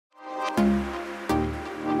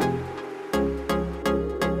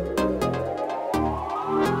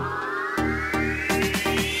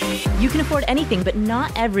You can afford anything, but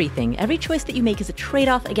not everything. Every choice that you make is a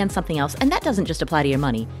trade-off against something else, and that doesn't just apply to your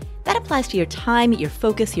money. That applies to your time, your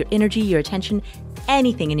focus, your energy, your attention,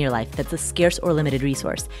 anything in your life that's a scarce or limited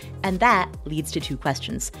resource. And that leads to two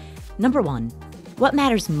questions. Number one, what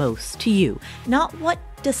matters most to you? Not what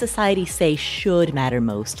does society say should matter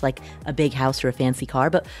most, like a big house or a fancy car,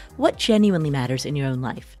 but what genuinely matters in your own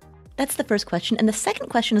life? That's the first question. And the second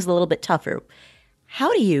question is a little bit tougher.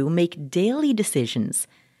 How do you make daily decisions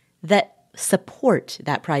that support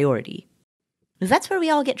that priority? Because that's where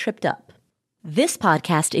we all get tripped up. This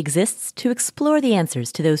podcast exists to explore the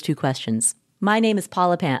answers to those two questions. My name is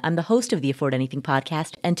Paula Pant. I'm the host of the Afford Anything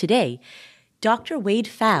podcast, and today, Dr. Wade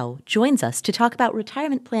Pfau joins us to talk about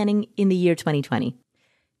retirement planning in the year 2020.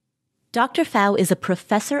 Dr. Pfau is a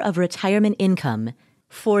professor of retirement income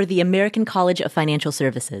for the American College of Financial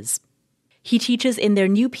Services. He teaches in their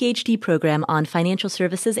new PhD program on financial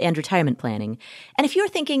services and retirement planning. And if you're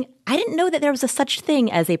thinking, I didn't know that there was a such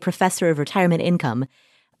thing as a professor of retirement income,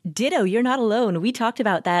 ditto, you're not alone. We talked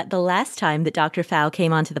about that the last time that Dr. Pfau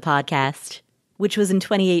came onto the podcast, which was in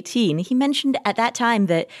 2018. He mentioned at that time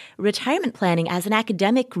that retirement planning as an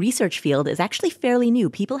academic research field is actually fairly new.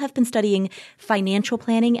 People have been studying financial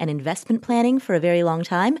planning and investment planning for a very long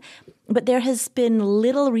time, but there has been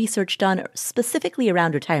little research done specifically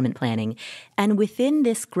around retirement planning. And within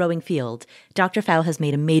this growing field, Dr. Pfau has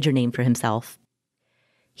made a major name for himself.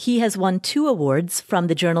 He has won 2 awards from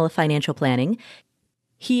the Journal of Financial Planning.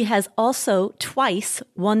 He has also twice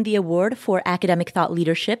won the award for academic thought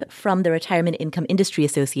leadership from the Retirement Income Industry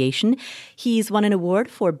Association. He's won an award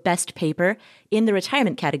for best paper in the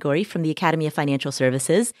retirement category from the Academy of Financial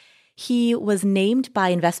Services. He was named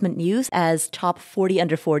by InvestmentNews as top 40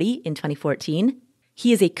 under 40 in 2014.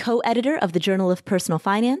 He is a co-editor of the Journal of Personal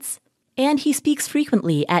Finance, and he speaks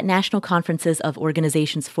frequently at national conferences of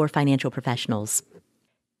organizations for financial professionals.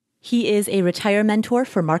 He is a retire mentor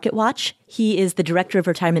for MarketWatch. He is the director of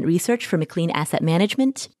retirement research for McLean Asset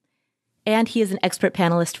Management, and he is an expert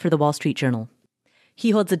panelist for the Wall Street Journal.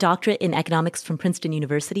 He holds a doctorate in economics from Princeton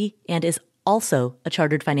University and is also a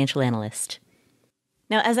chartered financial analyst.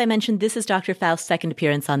 Now, as I mentioned, this is Dr. Pfau's second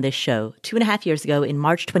appearance on this show. 2.5 years ago, in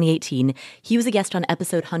March 2018, he was a guest on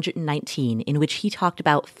episode 119, in which he talked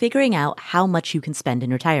about figuring out how much you can spend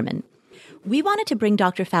in retirement. We wanted to bring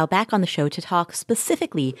Dr. Pfau back on the show to talk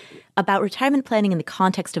specifically about retirement planning in the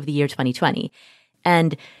context of the year 2020.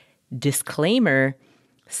 And disclaimer,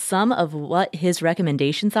 some of what his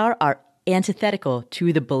recommendations are antithetical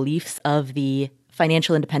to the beliefs of the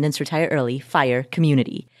Financial Independence Retire Early, FIRE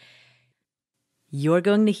community. You're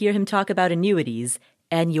going to hear him talk about annuities,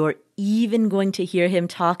 and you're even going to hear him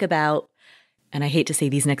talk about, and I hate to say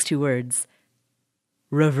these next 2 words,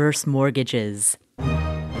 reverse mortgages.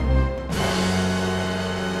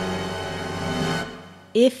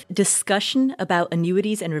 If discussion about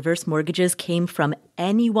annuities and reverse mortgages came from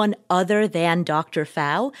anyone other than Dr.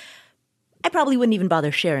 Pfau, I probably wouldn't even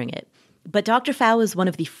bother sharing it. But Dr. Pfau is one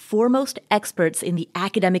of the foremost experts in the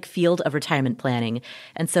academic field of retirement planning,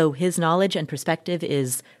 and so his knowledge and perspective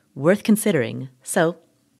is worth considering. So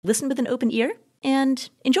listen with an open ear and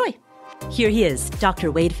enjoy. Here he is,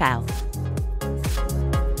 Dr. Wade Pfau.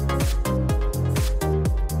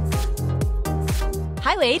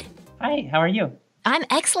 Hi, Wade. Hi, how are you? I'm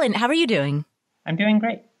excellent. How are you doing? I'm doing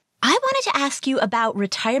great. I wanted to ask you about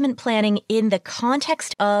retirement planning in the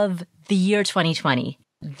context of the year 2020.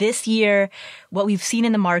 This year, what we've seen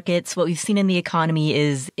in the markets, what we've seen in the economy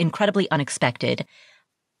is incredibly unexpected.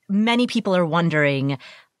 Many people are wondering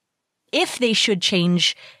if they should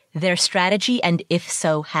change their strategy, and if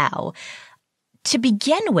so, how. To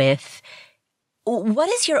begin with, what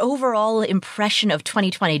is your overall impression of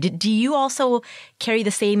 2020? Do you also carry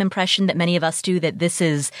the same impression that many of us do, that this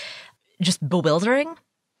is just bewildering?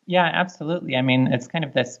 Yeah, absolutely. I mean, it's kind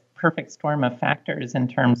of this perfect storm of factors in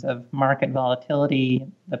terms of market volatility,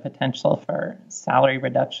 the potential for salary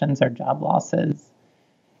reductions or job losses,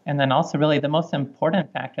 and then also really the most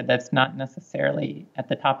important factor that's not necessarily at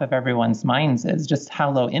the top of everyone's minds is just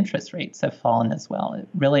how low interest rates have fallen as well. It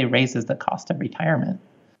really raises the cost of retirement.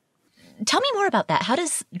 Tell me more about that. How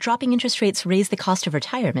does dropping interest rates raise the cost of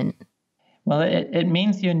retirement? Well, it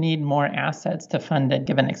means you need more assets to fund a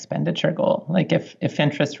given expenditure goal. Like if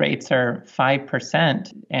interest rates are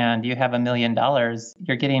 5% and you have $1 million,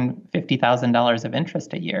 you're getting $50,000 of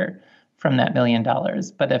interest a year from that $1 million.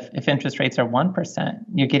 But if interest rates are 1%,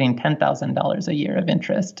 you're getting $10,000 a year of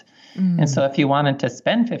interest. And so if you wanted to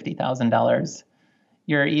spend $50,000,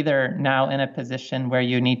 you're either now in a position where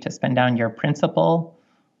you need to spend down your principal,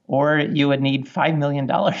 or you would need $5 million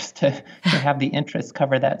to have the interest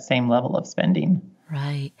cover that same level of spending.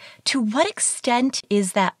 Right. To what extent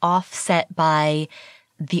is that offset by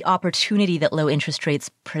the opportunity that low interest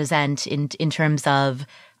rates present in terms of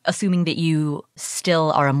assuming that you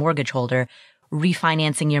still are a mortgage holder,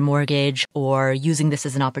 refinancing your mortgage or using this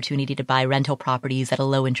as an opportunity to buy rental properties at a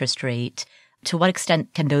low interest rate? To what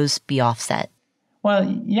extent can those be offset? Well,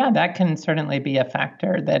 yeah, that can certainly be a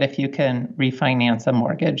factor, that if you can refinance a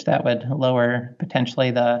mortgage, that would lower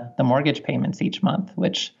potentially the mortgage payments each month,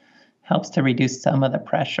 which helps to reduce some of the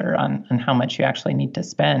pressure on how much you actually need to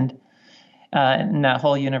spend. In that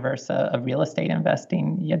whole universe of real estate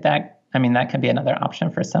investing, that can be another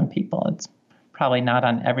option for some people. It's probably not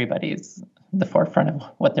on the forefront of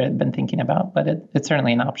what they've been thinking about, but it's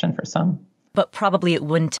certainly an option for some. But probably it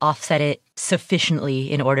wouldn't offset it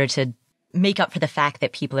sufficiently in order to make up for the fact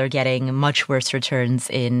that people are getting much worse returns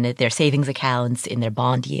in their savings accounts, in their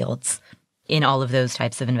bond yields, in all of those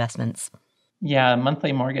types of investments. Yeah,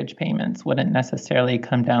 monthly mortgage payments wouldn't necessarily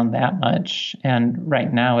come down that much. And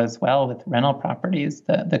right now as well with rental properties,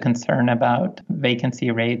 the concern about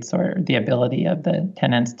vacancy rates or the ability of the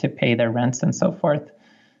tenants to pay their rents and so forth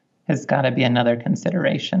has got to be another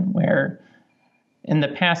consideration, where in the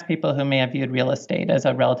past, people who may have viewed real estate as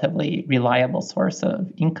a relatively reliable source of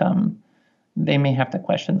income, they may have to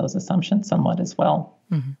question those assumptions somewhat as well.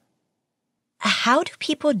 Mm-hmm. How do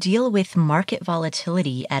people deal with market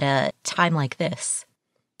volatility at a time like this?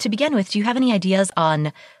 To begin with, do you have any ideas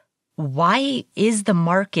on why is the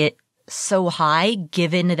market so high,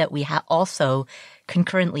 given that we also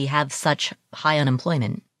concurrently have such high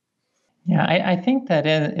unemployment? Yeah, I think that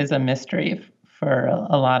is a mystery for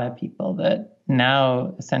a lot of people, that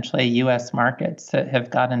now essentially U.S. markets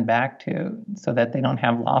have gotten back to so that they don't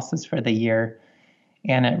have losses for the year.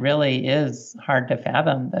 And it really is hard to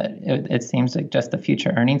fathom that it seems like just the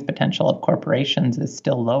future earnings potential of corporations is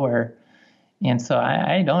still lower. And so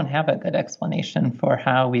I don't have a good explanation for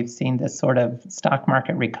how we've seen this sort of stock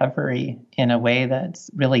market recovery in a way that's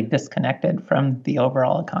really disconnected from the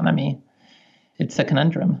overall economy. It's a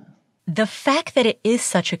conundrum. The fact that it is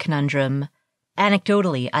such a conundrum,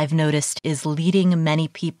 anecdotally, I've noticed, is leading many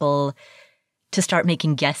people to start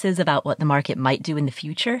making guesses about what the market might do in the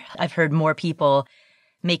future. I've heard more people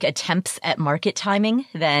make attempts at market timing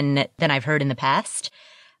than I've heard in the past.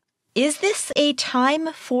 Is this a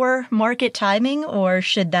time for market timing, or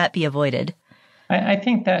should that be avoided? I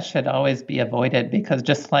think that should always be avoided, because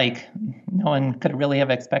just like no one could really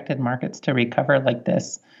have expected markets to recover like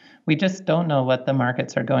this, we just don't know what the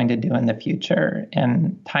markets are going to do in the future.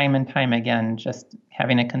 And time again, just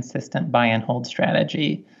having a consistent buy and hold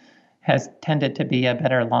strategy has tended to be a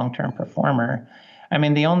better long-term performer. I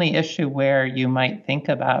mean, the only issue where you might think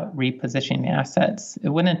about repositioning assets, it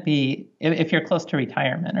wouldn't be, if you're close to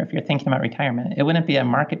retirement or if you're thinking about retirement, it wouldn't be a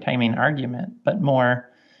market timing argument, but more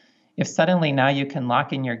if suddenly now you can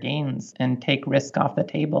lock in your gains and take risk off the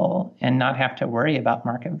table and not have to worry about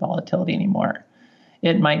market volatility anymore.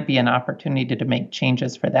 It might be an opportunity to make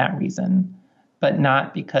changes for that reason, but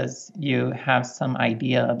not because you have some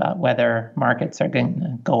idea about whether markets are going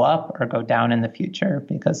to go up or go down in the future,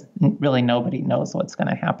 because really nobody knows what's going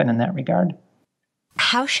to happen in that regard.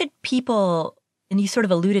 How should people, and you sort of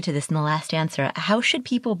alluded to this in the last answer, how should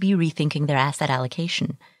people be rethinking their asset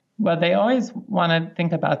allocation? Well, they always want to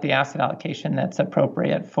think about the asset allocation that's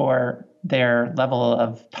appropriate for their level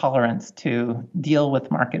of tolerance to deal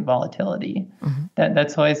with market volatility. Mm-hmm.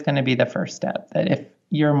 That's always going to be the first step. That if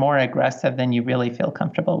you're more aggressive than you really feel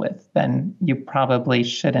comfortable with, then you probably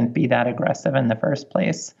shouldn't be that aggressive in the first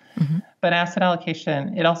place. Mm-hmm. But asset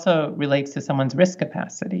allocation, it also relates to someone's risk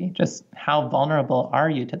capacity. Just how vulnerable are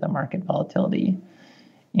you to the market volatility?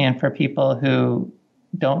 And for people who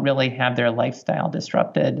don't really have their lifestyle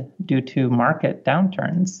disrupted due to market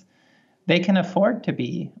downturns, they can afford to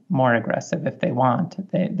be more aggressive if they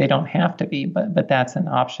want. They don't have to be, but that's an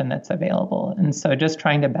option that's available. And so just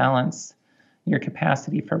trying to balance your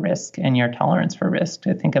capacity for risk and your tolerance for risk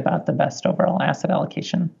to think about the best overall asset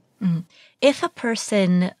allocation. Mm. If a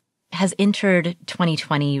person has entered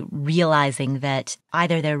 2020 realizing that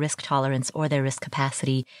either their risk tolerance or their risk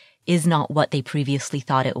capacity is not what they previously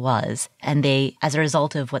thought it was, and they, as a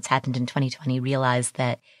result of what's happened in 2020, realize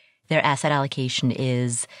that their asset allocation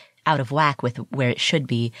is out of whack with where it should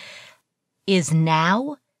be, is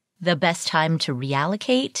now the best time to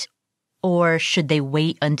reallocate, or should they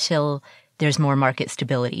wait until there's more market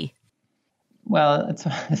stability? Well, it's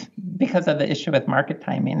because of the issue with market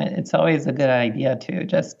timing, it's always a good idea to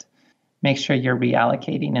just make sure you're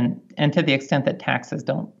reallocating, and to the extent that taxes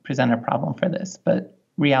don't present a problem for this, but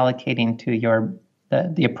reallocating to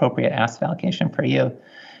the appropriate asset allocation for you.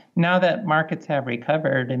 Now that markets have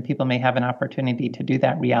recovered and people may have an opportunity to do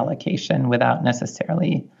that reallocation without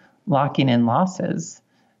necessarily locking in losses,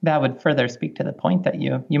 that would further speak to the point that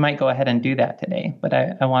you might go ahead and do that today. But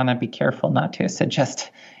I want to be careful not to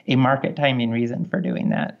suggest a market timing reason for doing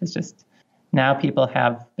that. It's just now people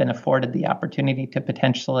have been afforded the opportunity to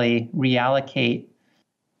potentially reallocate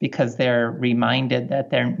because they're reminded that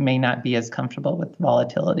they may not be as comfortable with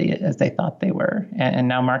volatility as they thought they were. And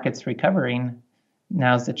now markets recovering,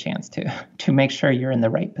 now's the chance to make sure you're in the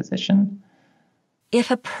right position. If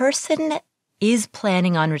a person is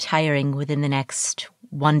planning on retiring within the next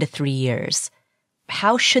 1 to 3 years,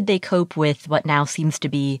 how should they cope with what now seems to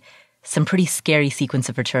be some pretty scary sequence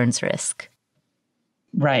of returns risk?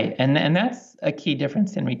 Right. And that's a key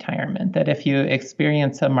difference in retirement, that if you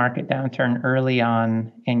experience a market downturn early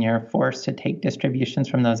on and you're forced to take distributions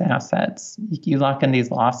from those assets, you lock in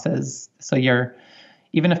these losses. So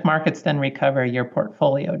even if markets then recover, your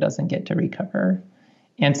portfolio doesn't get to recover.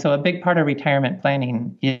 And so a big part of retirement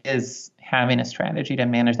planning is having a strategy to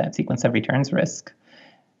manage that sequence of returns risk.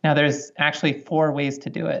 Now, there's actually 4 ways to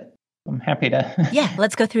do it. I'm happy to. Yeah,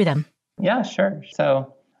 let's go through them. Yeah, sure.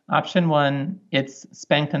 So option 1, it's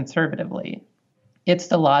spend conservatively. It's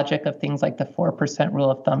the logic of things like the 4% rule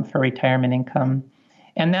of thumb for retirement income.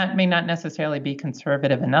 And that may not necessarily be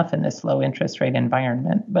conservative enough in this low interest rate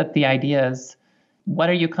environment. But the idea is, what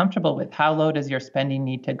are you comfortable with? How low does your spending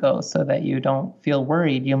need to go so that you don't feel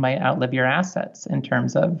worried you might outlive your assets in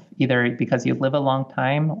terms of either because you live a long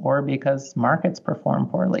time or because markets perform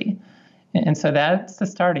poorly? And so that's the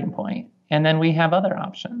starting point. And then we have other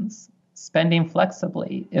options. Spending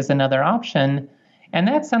flexibly is another option. And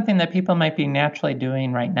that's something that people might be naturally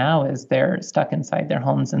doing right now as they're stuck inside their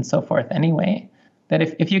homes and so forth anyway. That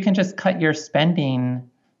if you can just cut your spending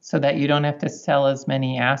so that you don't have to sell as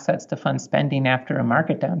many assets to fund spending after a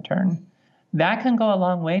market downturn, that can go a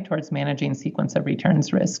long way towards managing sequence of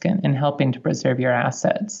returns risk and helping to preserve your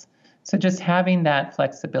assets. So just having that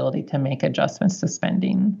flexibility to make adjustments to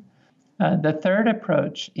spending. The third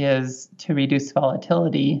approach is to reduce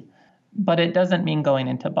volatility, but it doesn't mean going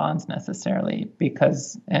into bonds necessarily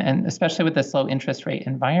because, and especially with this low interest rate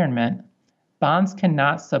environment, bonds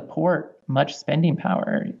cannot support much spending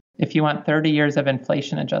power. If you want 30 years of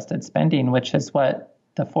inflation-adjusted spending, which is what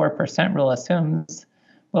the 4% rule assumes,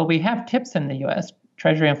 well, we have TIPS in the U.S.,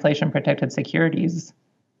 Treasury Inflation-Protected Securities.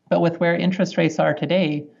 But with where interest rates are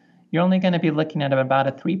today, you're only going to be looking at about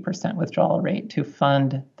a 3% withdrawal rate to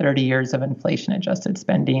fund 30 years of inflation-adjusted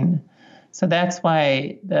spending. So that's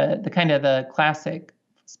why the kind of the classic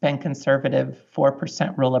spend conservative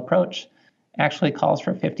 4% rule approach actually calls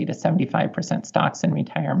for 50 to 75% stocks in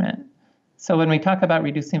retirement. So when we talk about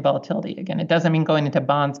reducing volatility, again, it doesn't mean going into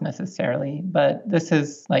bonds necessarily, but this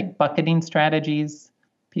is like bucketing strategies,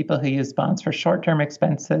 people who use bonds for short-term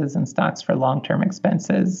expenses and stocks for long-term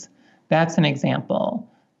expenses. That's an example.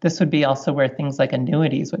 This would be also where things like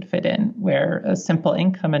annuities would fit in, where a simple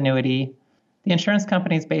income annuity, the insurance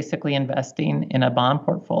company is basically investing in a bond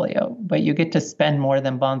portfolio, but you get to spend more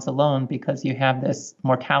than bonds alone because you have this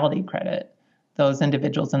mortality credit. Those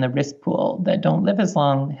individuals in the risk pool that don't live as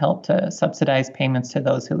long help to subsidize payments to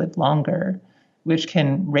those who live longer, which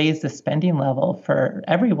can raise the spending level for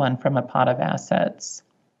everyone from a pot of assets.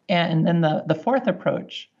 And then the fourth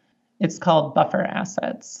approach, it's called buffer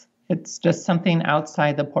assets. It's just something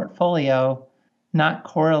outside the portfolio, not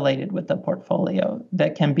correlated with the portfolio,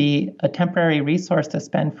 that can be a temporary resource to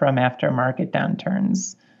spend from after market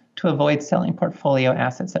downturns to avoid selling portfolio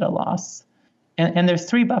assets at a loss. And there's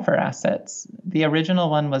 3 buffer assets. The original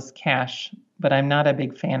one was cash, but I'm not a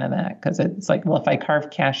big fan of that because it's like, well, if I carve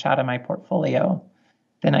cash out of my portfolio,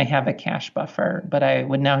 then I have a cash buffer, but I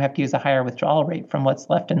would now have to use a higher withdrawal rate from what's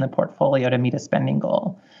left in the portfolio to meet a spending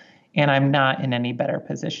goal. And I'm not in any better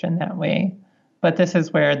position that way. But this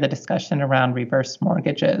is where the discussion around reverse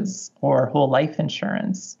mortgages or whole life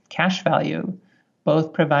insurance, cash value,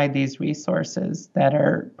 both provide these resources that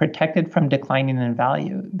are protected from declining in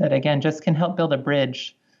value that, again, just can help build a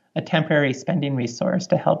bridge, a temporary spending resource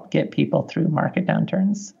to help get people through market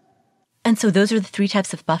downturns. And so those are the 3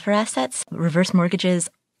 types of buffer assets: reverse mortgages,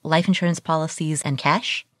 life insurance policies, and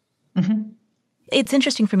cash? Mm-hmm. It's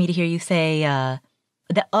interesting for me to hear you say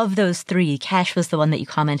that of those 3, cash was the one that you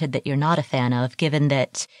commented that you're not a fan of, given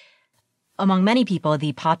that among many people,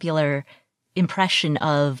 the popular impression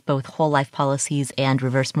of both whole life policies and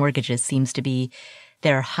reverse mortgages seems to be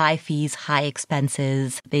they're high fees, high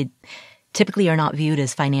expenses. They typically are not viewed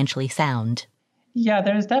as financially sound. Yeah,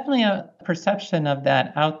 there's definitely a perception of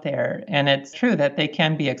that out there. And it's true that they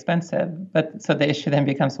can be expensive. But so the issue then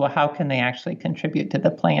becomes, well, how can they actually contribute to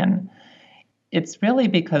the plan? It's really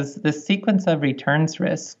because the sequence of returns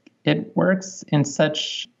risk it works in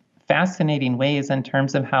such fascinating ways in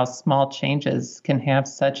terms of how small changes can have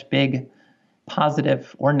such big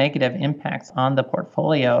positive or negative impacts on the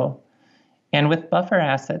portfolio. And with buffer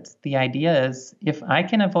assets, the idea is if I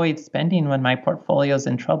can avoid spending when my portfolio is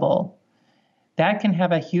in trouble, that can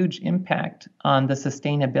have a huge impact on the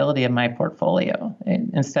sustainability of my portfolio.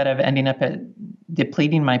 Instead of ending up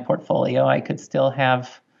depleting my portfolio, I could still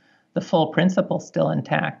have the full principal still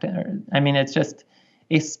intact. It's just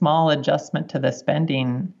a small adjustment to the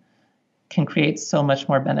spending can create so much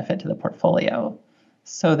more benefit to the portfolio.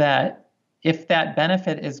 So that if that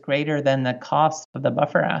benefit is greater than the cost of the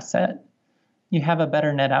buffer asset, you have a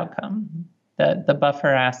better net outcome. The buffer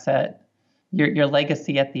asset, your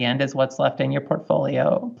legacy at the end is what's left in your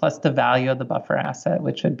portfolio, plus the value of the buffer asset,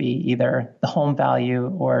 which would be either the home value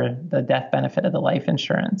or the death benefit of the life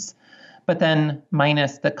insurance. But then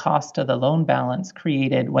minus the cost of the loan balance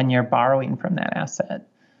created when you're borrowing from that asset.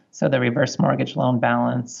 So the reverse mortgage loan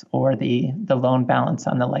balance or the loan balance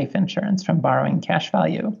on the life insurance from borrowing cash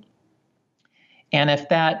value. And if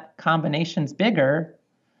that combination's bigger,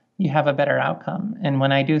 you have a better outcome. And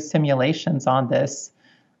when I do simulations on this,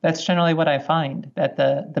 that's generally what I find, that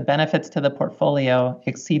the benefits to the portfolio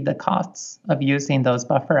exceed the costs of using those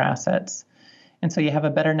buffer assets. And so you have a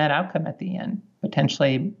better net outcome at the end,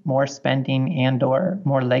 potentially more spending and or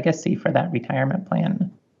more legacy for that retirement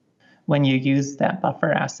plan when you use that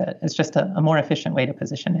buffer asset. It's just a more efficient way to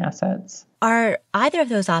position assets. Are either of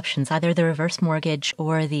those options, either the reverse mortgage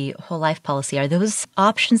or the whole life policy, are those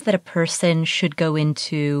options that a person should go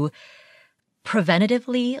into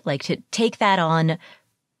preventatively, like to take that on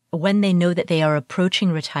when they know that they are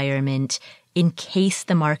approaching retirement in case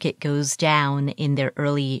the market goes down in their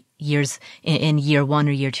early years, in year 1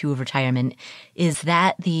 or year 2 of retirement? Is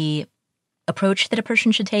that the approach that a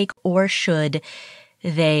person should take, or should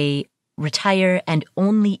they retire and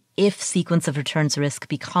only if sequence of returns risk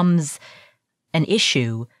becomes an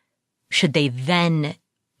issue, should they then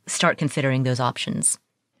start considering those options?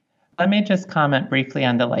 Let me just comment briefly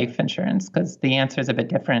on the life insurance because the answer is a bit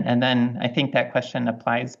different. And then I think that question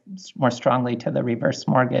applies more strongly to the reverse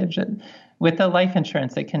mortgage. With the life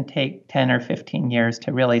insurance, it can take 10 or 15 years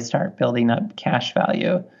to really start building up cash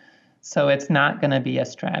value. So it's not going to be a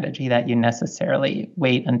strategy that you necessarily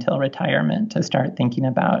wait until retirement to start thinking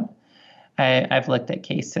about. I've looked at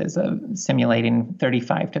cases of simulating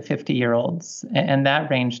 35 to 50-year-olds, and that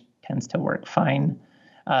range tends to work fine.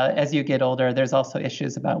 As you get older, there's also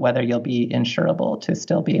issues about whether you'll be insurable to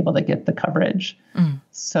still be able to get the coverage.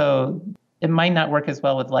 So it might not work as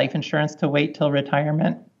well with life insurance to wait till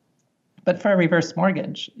retirement. But for a reverse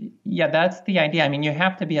mortgage, yeah, that's the idea. I mean, you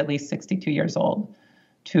have to be at least 62 years old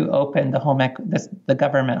to open the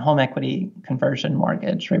government home equity conversion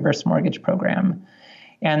mortgage, reverse mortgage program.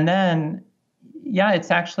 And then, yeah,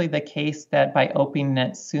 it's actually the case that by opening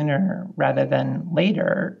it sooner rather than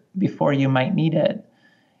later, before you might need it,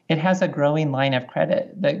 it has a growing line of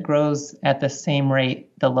credit that grows at the same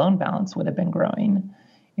rate the loan balance would have been growing.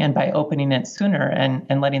 And by opening it sooner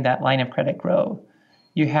and letting that line of credit grow,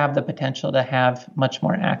 you have the potential to have much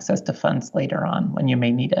more access to funds later on when you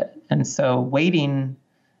may need it. And so waiting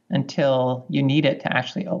until you need it to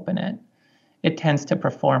actually open it, it tends to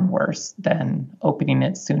perform worse than opening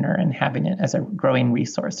it sooner and having it as a growing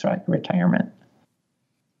resource throughout your retirement.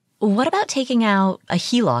 What about taking out a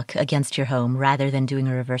HELOC against your home rather than doing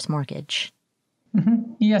a reverse mortgage?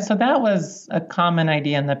 Yeah, so that was a common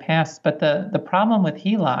idea in the past, but the problem with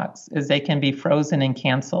HELOCs is they can be frozen and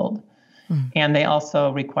canceled, and they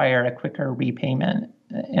also require a quicker repayment.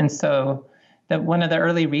 And so one of the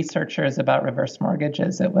early researchers about reverse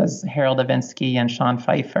mortgages, it was Harold Ivinsky and Sean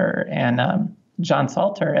Pfeiffer and John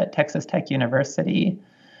Salter at Texas Tech University.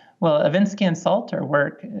 Well, Ivinsky and Salter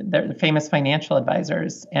they're famous financial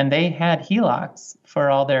advisors, and they had HELOCs for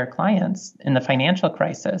all their clients in the financial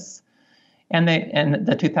crisis, and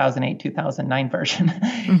the 2008-2009 version.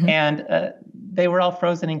 And they were all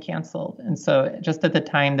frozen and canceled. And so just at the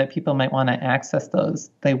time that people might want to access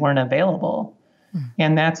those, they weren't available.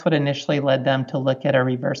 And that's what initially led them to look at a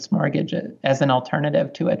reverse mortgage as an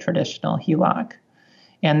alternative to a traditional HELOC.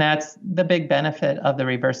 And that's the big benefit of the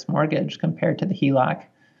reverse mortgage compared to the HELOC.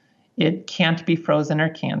 It can't be frozen or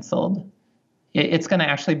canceled. It's going to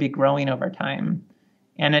actually be growing over time.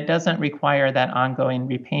 And it doesn't require that ongoing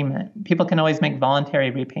repayment. People can always make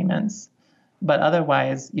voluntary repayments, but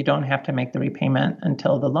otherwise you don't have to make the repayment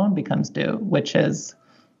until the loan becomes due, which is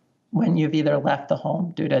when you've either left the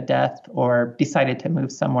home due to death or decided to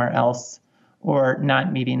move somewhere else or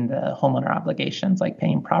not meeting the homeowner obligations like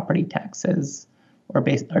paying property taxes or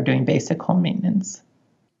doing basic home maintenance.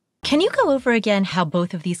 Can you go over again how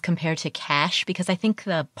both of these compare to cash? Because I think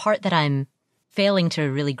the part that I'm failing to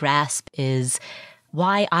really grasp is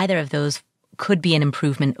why either of those could be an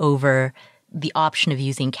improvement over the option of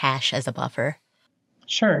using cash as a buffer.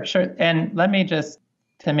 Sure. And let me just,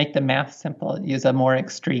 to make the math simple, use a more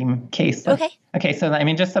extreme case. Okay.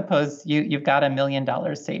 So just suppose you've got $1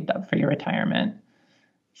 million saved up for your retirement,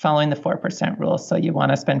 following the 4% rule. So you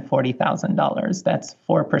want to spend $40,000. That's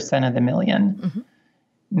 4% of the million. Mm-hmm.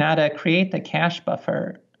 Now, to create the cash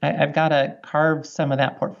buffer, I've got to carve some of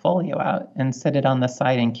that portfolio out and sit it on the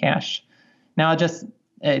side in cash. Now, this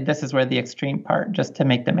is where the extreme part, just to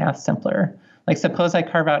make the math simpler. Like, suppose I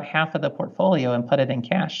carve out half of the portfolio and put it in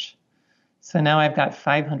cash. So now I've got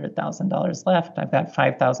 $500,000 left. I've got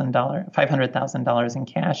 $500,000 in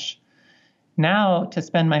cash. Now, to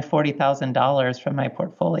spend my $40,000 from my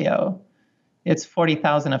portfolio, it's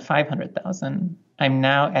 $40,000 of $500,000. I'm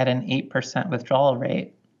now at an 8% withdrawal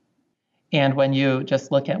rate. And when you just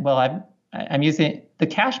look at, I'm using the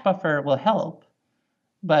cash buffer will help,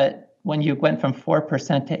 but when you went from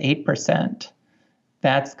 4% to 8%,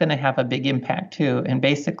 that's going to have a big impact too. And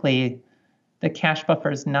basically, the cash buffer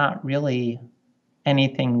is not really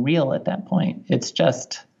anything real at that point. It's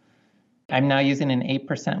just, I'm now using an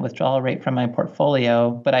 8% withdrawal rate from my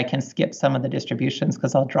portfolio, but I can skip some of the distributions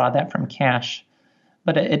because I'll draw that from cash.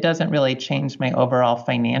 But it doesn't really change my overall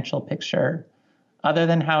financial picture, other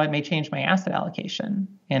than how it may change my asset allocation.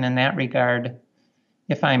 And in that regard,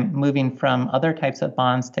 if I'm moving from other types of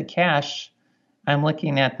bonds to cash, I'm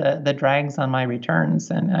looking at the drags on my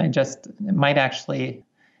returns, and it might actually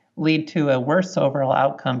lead to a worse overall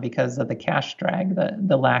outcome because of the cash drag,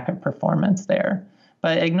 the lack of performance there.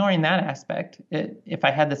 But ignoring that aspect, if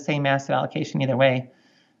I had the same asset allocation either way,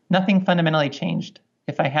 nothing fundamentally changed.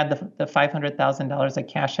 If I had the $500,000 of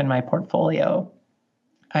cash in my portfolio,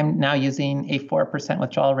 I'm now using a 4%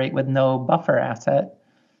 withdrawal rate with no buffer asset.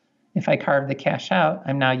 If I carve the cash out,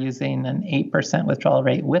 I'm now using an 8% withdrawal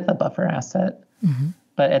rate with a buffer asset. Mm-hmm.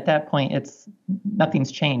 But at that point,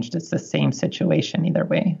 nothing's changed. It's the same situation either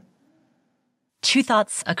way. Two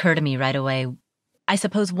thoughts occur to me right away. I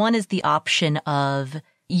suppose one is the option of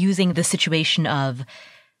using the situation of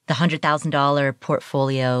the $100,000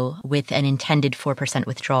 portfolio with an intended 4%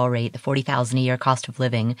 withdrawal rate, the $40,000 a year cost of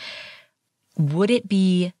living. Would it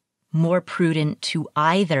be more prudent to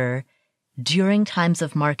either, during times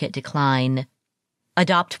of market decline,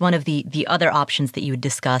 adopt one of the other options that you had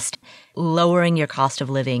discussed, lowering your cost of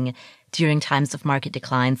living during times of market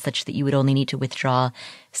decline such that you would only need to withdraw,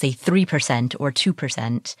 say, 3% or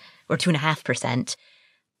 2% or 2.5%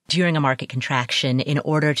 during a market contraction in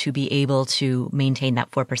order to be able to maintain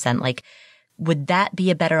that 4%? Like, would that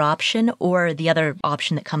be a better option? Or the other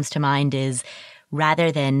option that comes to mind is,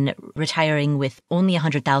 rather than retiring with only a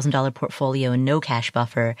 $100,000 portfolio and no cash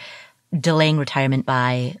buffer, delaying retirement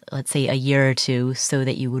by, let's say, a year or two so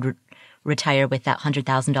that you would retire with that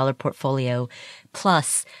 $100,000 portfolio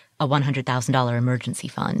plus a $100,000 emergency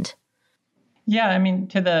fund. Yeah,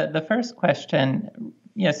 to the first question,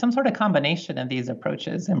 some sort of combination of these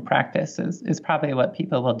approaches in practice is probably what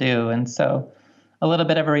people will do. And so a little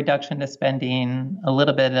bit of a reduction to spending, a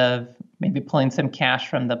little bit of maybe pulling some cash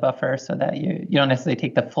from the buffer so that you don't necessarily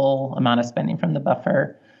take the full amount of spending from the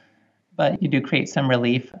buffer, but you do create some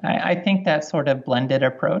relief. I think that sort of blended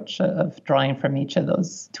approach of drawing from each of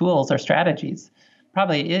those tools or strategies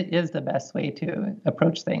probably is the best way to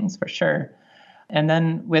approach things for sure. And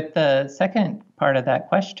then with the second part of that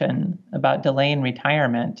question about delaying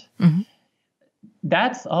retirement, mm-hmm.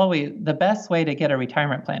 That's always the best way to get a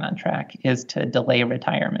retirement plan on track, is to delay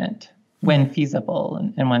retirement when feasible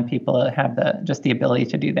and when people have the ability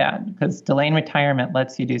to do that. Because delaying retirement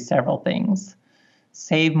lets you do several things: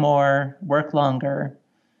 save more, work longer,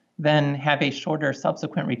 then have a shorter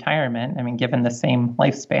subsequent retirement. Given the same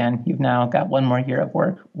lifespan, you've now got one more year of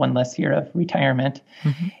work, one less year of retirement.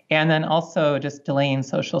 Mm-hmm. And then also just delaying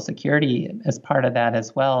Social Security as part of that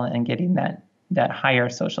as well, and getting that higher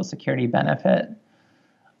Social Security benefit.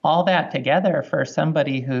 All that together for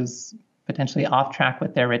somebody who's potentially off track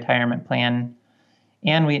with their retirement plan.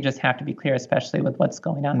 And we just have to be clear, especially with what's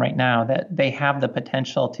going on right now, that they have the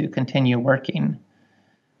potential to continue working.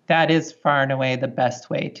 That is far and away the best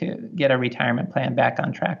way to get a retirement plan back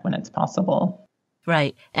on track when it's possible.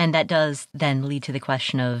 Right. And that does then lead to the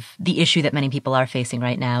question of the issue that many people are facing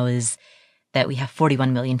right now, is that we have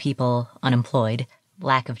 41 million people unemployed,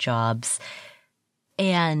 lack of jobs,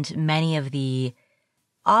 and many of the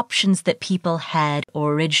options that people had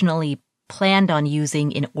originally planned on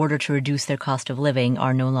using in order to reduce their cost of living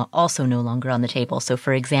are also no longer on the table. So,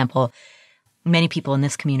 for example, Many people in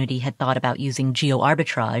this community had thought about using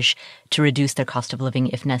geo-arbitrage to reduce their cost of living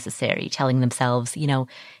if necessary, telling themselves,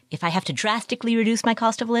 if I have to drastically reduce my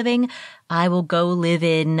cost of living, I will go live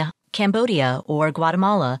in Cambodia or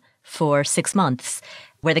Guatemala for 6 months,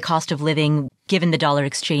 where the cost of living, given the dollar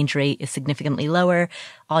exchange rate, is significantly lower.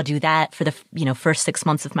 I'll do that for the first 6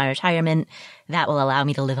 months of my retirement. That will allow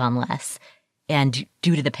me to live on less. And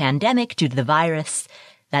due to the pandemic, due to the virus,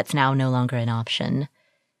 that's now no longer an option.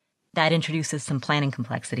 That introduces some planning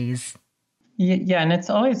complexities. Yeah, and it's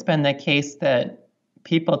always been the case that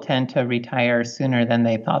people tend to retire sooner than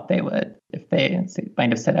they thought they would. If they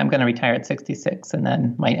might have said, I'm going to retire at 66 and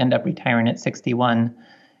then might end up retiring at 61.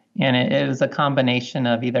 And it was a combination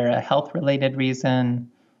of either a health-related reason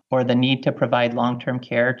or the need to provide long-term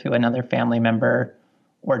care to another family member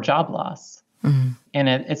or job loss. Mm-hmm. And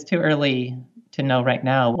it's too early to know right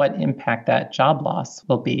now what impact that job loss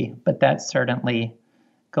will be, but that's certainly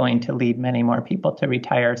going to lead many more people to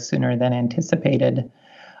retire sooner than anticipated.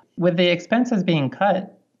 With the expenses being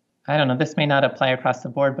cut, I don't know, this may not apply across the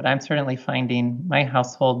board, but I'm certainly finding my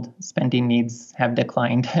household spending needs have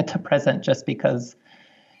declined at the present just because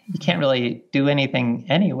you can't really do anything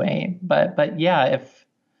anyway. But yeah, if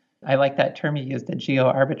I like that term you used, the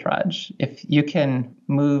geo-arbitrage, if you can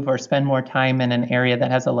move or spend more time in an area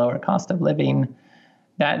that has a lower cost of living,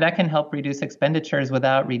 that can help reduce expenditures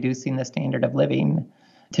without reducing the standard of living.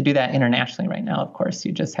 To do that internationally right now, of course,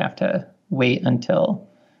 you just have to wait until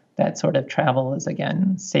that sort of travel is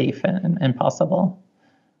again safe and possible.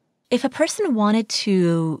 If a person wanted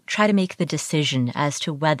to try to make the decision as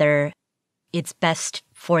to whether it's best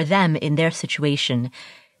for them in their situation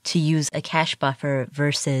to use a cash buffer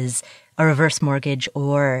versus a reverse mortgage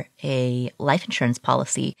or a life insurance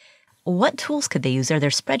policy, what tools could they use? Are there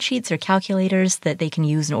spreadsheets or calculators that they can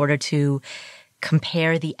use in order to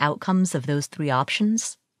compare the outcomes of those three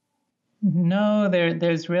options? No,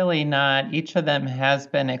 there's really not. Each of them has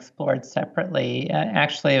been explored separately.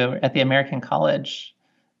 Actually, at the American College,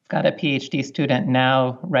 I've got a PhD student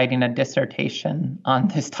now writing a dissertation on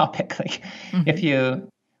this topic.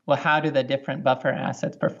 How do the different buffer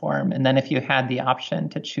assets perform? And then if you had the option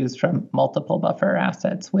to choose from multiple buffer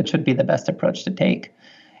assets, which would be the best approach to take?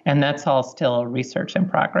 And that's all still research in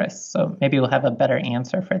progress. So maybe we'll have a better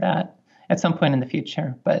answer for that at some point in the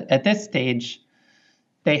future. But at this stage,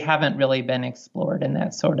 they haven't really been explored in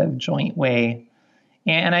that sort of joint way.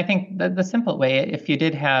 And I think the simple way, if you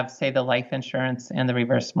did have, say, the life insurance and the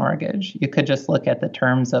reverse mortgage, you could just look at the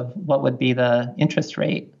terms of what would be the interest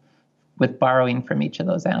rate with borrowing from each of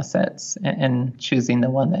those assets and choosing the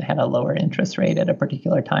one that had a lower interest rate at a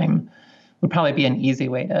particular time would probably be an easy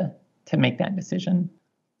way to make that decision.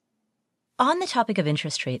 On the topic of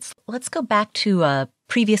interest rates, let's go back to a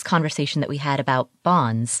previous conversation that we had about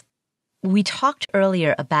bonds. We talked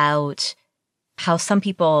earlier about how some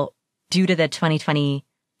people, due to the 2020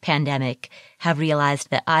 pandemic, have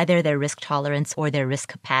realized that either their risk tolerance or their risk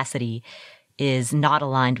capacity is not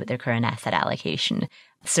aligned with their current asset allocation.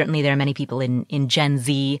 Certainly, there are many people in Gen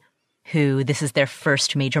Z who this is their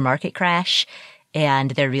first major market crash,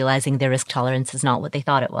 and they're realizing their risk tolerance is not what they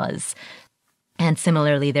thought it was. And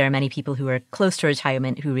similarly, there are many people who are close to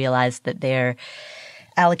retirement who realize that their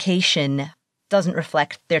allocation doesn't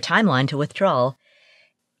reflect their timeline to withdrawal.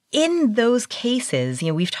 In those cases,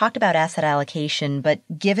 we've talked about asset allocation, but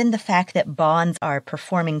given the fact that bonds are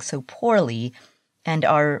performing so poorly and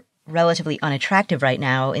are relatively unattractive right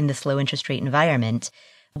now in this low interest rate environment,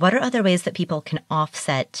 what are other ways that people can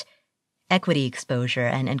offset equity exposure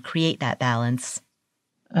and create that balance?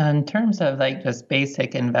 In terms of just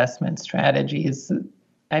basic investment strategies,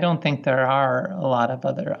 I don't think there are a lot of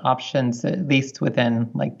other options, at least within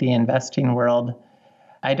the investing world.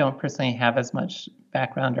 I don't personally have as much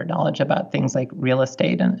background or knowledge about things like real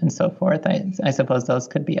estate and so forth. I suppose those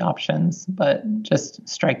could be options, but just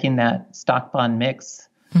striking that stock bond mix,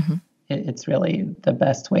 it's really the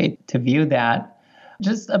best way to view that.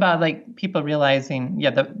 Just about people realizing,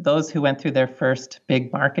 those who went through their first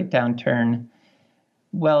big market downturn,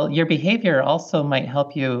 well, your behavior also might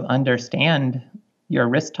help you understand your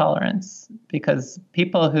risk tolerance, because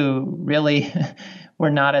people who really were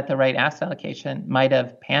not at the right asset allocation might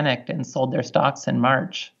have panicked and sold their stocks in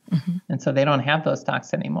March. And so they don't have those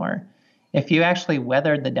stocks anymore. If you actually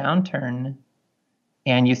weathered the downturn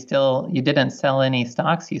and you didn't sell any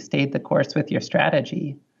stocks, you stayed the course with your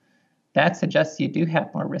strategy, that suggests you do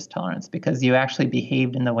have more risk tolerance because you actually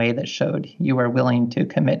behaved in the way that showed you were willing to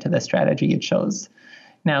commit to the strategy you chose.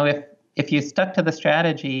 Now, if you stuck to the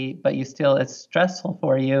strategy, but it's stressful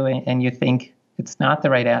for you and you think it's not the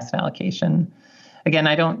right asset allocation, again,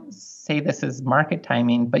 I don't say this is market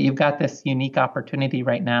timing, but you've got this unique opportunity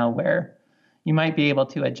right now where you might be able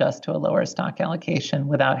to adjust to a lower stock allocation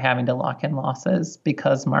without having to lock in losses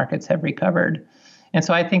because markets have recovered. And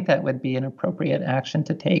so I think that would be an appropriate action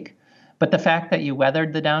to take. But the fact that you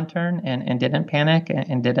weathered the downturn and didn't panic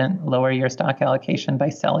and didn't lower your stock allocation by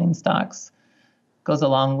selling stocks goes a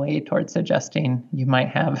long way towards suggesting you might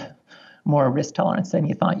have more risk tolerance than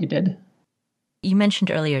you thought you did. You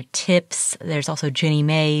mentioned earlier tips. There's also Ginnie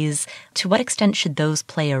Maes. To what extent should those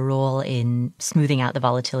play a role in smoothing out the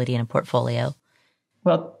volatility in a portfolio?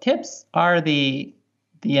 Well, tips are the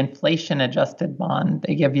inflation-adjusted bond.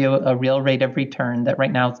 They give you a real rate of return that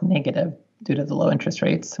right now is negative due to the low interest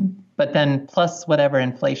rates, but then plus whatever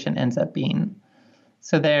inflation ends up being.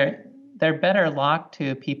 So they're better locked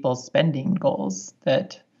to people's spending goals,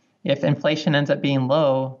 that if inflation ends up being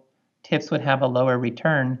low, tips would have a lower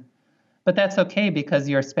return. But that's okay because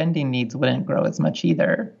your spending needs wouldn't grow as much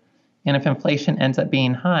either. And if inflation ends up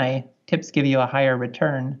being high, tips give you a higher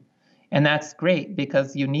return. And that's great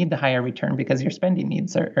because you need the higher return because your spending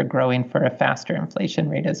needs are growing for a faster inflation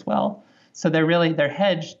rate as well. So they're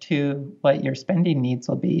hedged to what your spending needs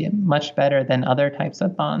will be much better than other types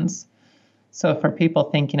of bonds. So for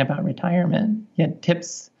people thinking about retirement,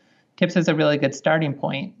 tips is a really good starting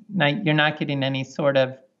point. Now, you're not getting any sort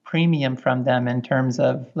of premium from them in terms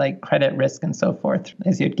of like credit risk and so forth,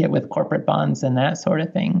 as you'd get with corporate bonds and that sort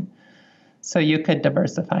of thing. So you could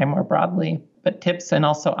diversify more broadly. But tips and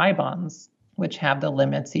also I bonds, which have the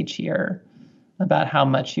limits each year about how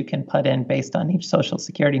much you can put in based on each Social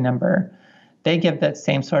Security number, they give that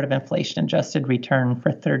same sort of inflation-adjusted return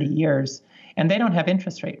for 30 years. And they don't have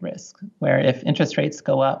interest rate risk, where if interest rates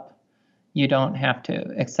go up, you don't have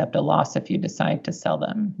to accept a loss if you decide to sell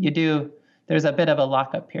them. You do. There's a bit of a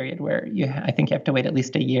lockup period where I think you have to wait at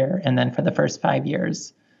least a year. And then for the first 5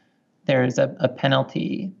 years, there's a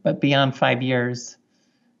penalty. But beyond 5 years,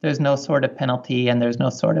 there's no sort of penalty and there's no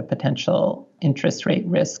sort of potential interest rate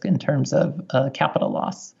risk in terms of capital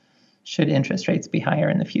loss should interest rates be higher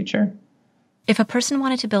in the future. If a person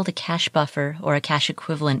wanted to build a cash buffer or a cash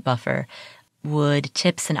equivalent buffer, would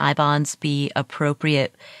tips and I bonds be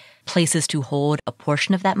appropriate places to hold a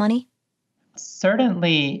portion of that money?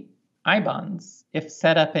 Certainly, I bonds, if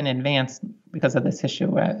set up in advance, because of this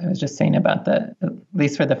issue I was just saying about at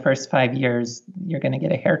least for the first 5 years, you're going to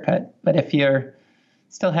get a haircut. But if you're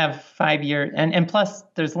still have 5 years, and plus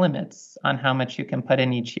there's limits on how much you can put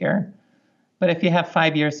in each year. But if you have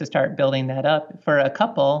 5 years to start building that up, for a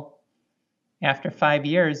couple, after 5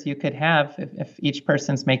 years, you could have, if each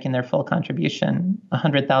person's making their full contribution,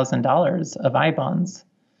 $100,000 of I bonds.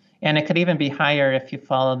 And it could even be higher if you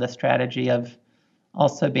follow the strategy of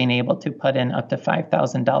also being able to put in up to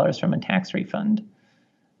 $5,000 from a tax refund.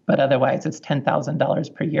 But otherwise, it's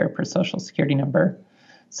 $10,000 per year per Social Security number.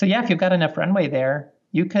 So yeah, if you've got enough runway there,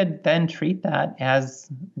 you could then treat that as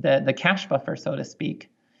the cash buffer, so to speak.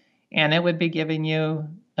 And it would be giving you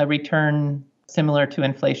a return similar to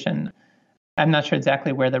inflation. I'm not sure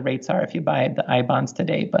exactly where the rates are if you buy the I bonds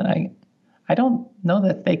today, but I don't know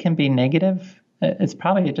that they can be negative. It's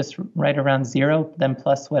probably just right around zero, then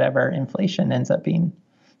plus whatever inflation ends up being.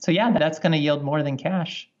 So yeah, that's going to yield more than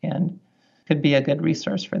cash and could be a good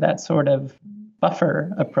resource for that sort of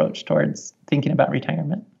buffer approach towards thinking about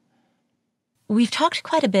retirement. We've talked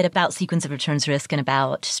quite a bit about sequence of returns risk and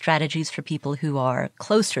about strategies for people who are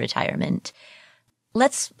close to retirement.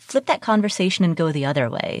 Let's flip that conversation and go the other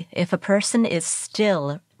way. If a person is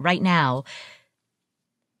still, right now,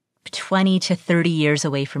 20 to 30 years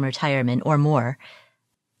away from retirement or more,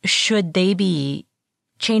 should they be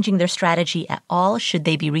changing their strategy at all? Should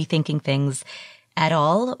they be rethinking things at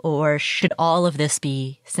all? Or should all of this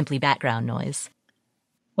be simply background noise?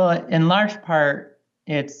 Well, in large part,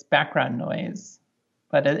 it's background noise,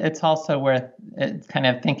 but it's also worth kind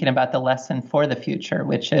of thinking about the lesson for the future,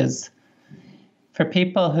 which is for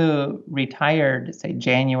people who retired, say,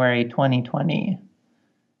 January 2020,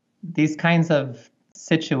 these kinds of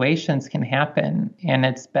situations can happen, and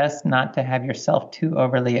it's best not to have yourself too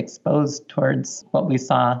overly exposed towards what we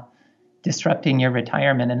saw disrupting your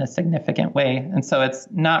retirement in a significant way. And so it's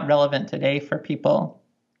not relevant today for people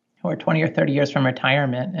who are 20 or 30 years from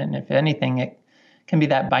retirement. And if anything, it can be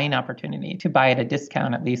that buying opportunity to buy at a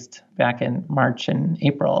discount, at least back in March and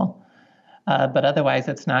April. But otherwise,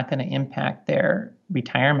 it's not going to impact their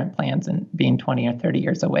retirement plans and being 20 or 30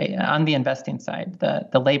 years away. On the investing side,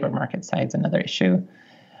 the labor market side is another issue.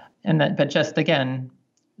 But just again,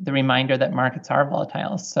 the reminder that markets are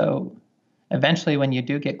volatile. So eventually, when you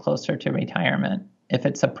do get closer to retirement, if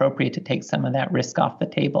it's appropriate to take some of that risk off the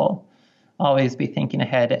table, always be thinking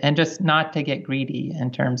ahead and just not to get greedy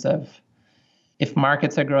in terms of if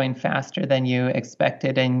markets are growing faster than you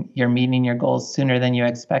expected and you're meeting your goals sooner than you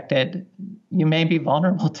expected, you may be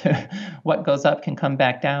vulnerable to what goes up can come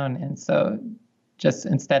back down. And so just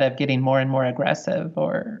instead of getting more and more aggressive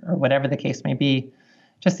or whatever the case may be,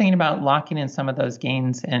 just thinking about locking in some of those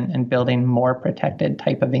gains and building more protected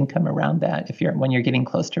type of income around that when you're getting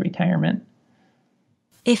close to retirement.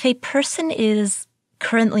 If a person is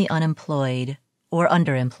currently unemployed or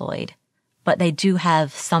underemployed, but they do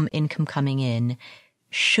have some income coming in,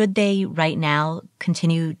 should they right now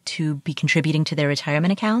continue to be contributing to their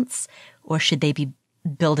retirement accounts, or should they be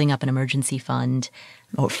building up an emergency fund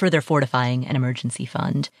or further fortifying an emergency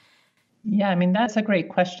fund? Yeah, I mean, that's a great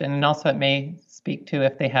question. And also it may speak to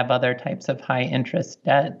if they have other types of high interest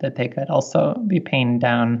debt that they could also be paying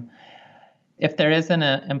down. If there is an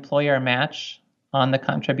employer match on the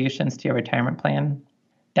contributions to your retirement plan,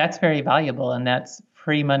 that's very valuable. And that's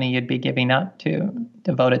free money you'd be giving up to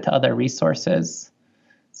devote it to other resources.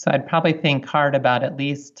 So I'd probably think hard about at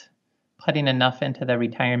least putting enough into the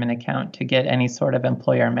retirement account to get any sort of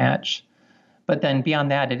employer match. But then beyond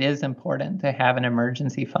that, it is important to have an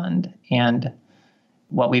emergency fund. And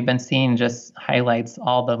what we've been seeing just highlights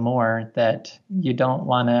all the more that you don't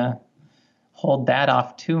want to hold that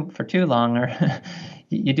off for too long, or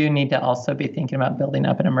you do need to also be thinking about building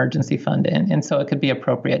up an emergency fund. And so it could be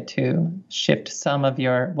appropriate to shift some of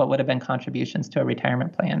what would have been contributions to a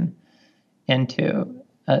retirement plan into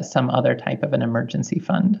some other type of an emergency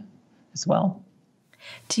fund as well.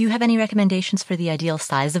 Do you have any recommendations for the ideal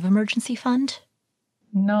size of emergency fund?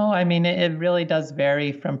 No, I mean, it really does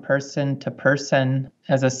vary from person to person.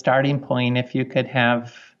 As a starting point, if you could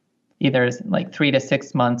have either like 3 to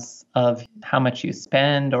 6 months of how much you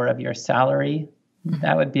spend or of your salary,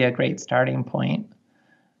 that would be a great starting point.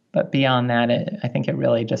 But beyond that, I think it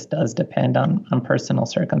really just does depend on personal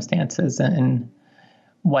circumstances and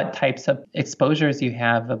what types of exposures you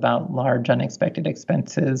have about large unexpected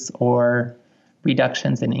expenses or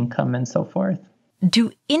reductions in income and so forth.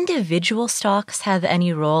 Do individual stocks have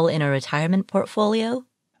any role in a retirement portfolio?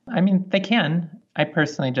 I mean, they can. I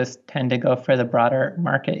personally just tend to go for the broader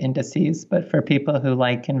market indices, but for people who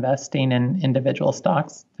like investing in individual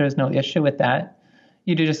stocks, there's no issue with that.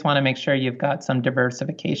 You do just want to make sure you've got some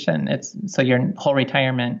diversification. So your whole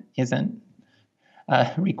retirement isn't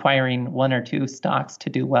requiring 1 or 2 stocks to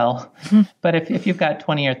do well. But if you've got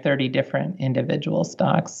 20 or 30 different individual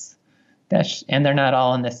stocks, and they're not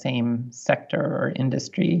all in the same sector or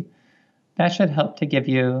industry, that should help to give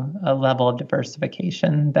you a level of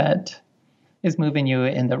diversification that is moving you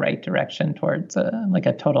in the right direction towards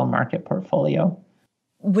a total market portfolio.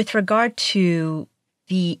 With regard to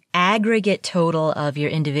the aggregate total of your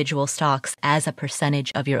individual stocks as a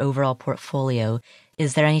percentage of your overall portfolio,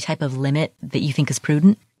 is there any type of limit that you think is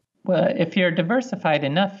prudent? Well, if you're diversified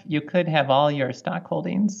enough, you could have all your stock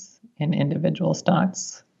holdings in individual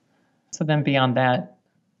stocks. So then beyond that,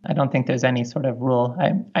 I don't think there's any sort of rule.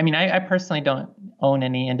 I personally don't own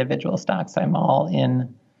any individual stocks. I'm all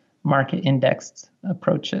in market indexed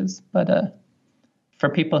approaches. But for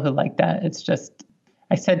people who like that, it's just,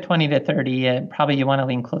 I said 20 to 30, probably you want to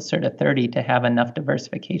lean closer to 30 to have enough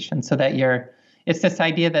diversification so that it's this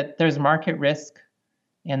idea that there's market risk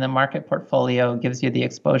and the market portfolio gives you the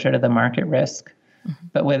exposure to the market risk. Mm-hmm.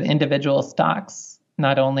 But with individual stocks,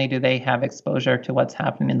 not only do they have exposure to what's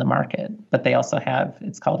happening in the market, but they also have,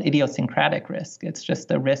 it's called idiosyncratic risk. It's just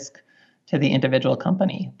the risk to the individual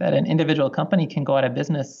company, that an individual company can go out of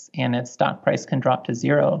business and its stock price can drop to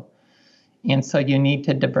zero. And so you need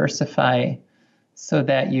to diversify so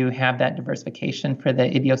that you have that diversification for the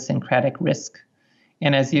idiosyncratic risk.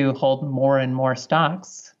 And as you hold more and more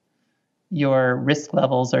stocks, your risk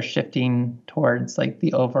levels are shifting towards like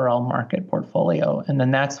the overall market portfolio. And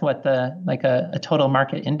then that's what a total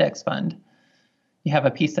market index fund, you have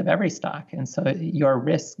a piece of every stock. And so your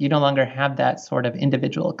risk, you no longer have that sort of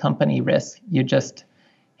individual company risk. You just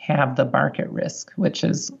have the market risk, which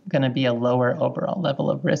is going to be a lower overall level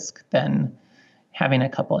of risk than having a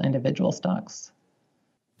couple individual stocks.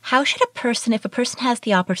 How should if a person has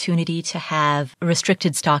the opportunity to have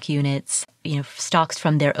restricted stock units, stocks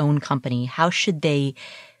from their own company, how should they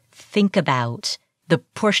think about the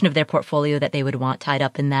portion of their portfolio that they would want tied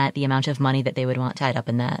up in that, the amount of money that they would want tied up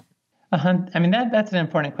in that? I mean, that's an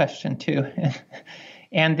important question too.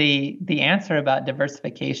 And the answer about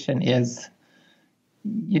diversification is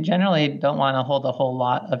you generally don't want to hold a whole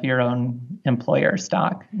lot of your own employer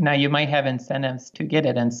stock. Now, you might have incentives to get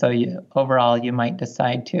it, and so overall you might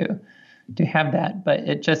decide to have that,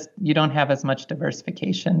 but you don't have as much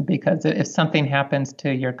diversification because if something happens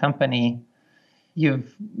to your company,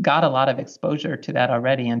 you've got a lot of exposure to that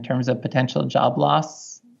already in terms of potential job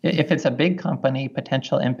loss If it's a big company,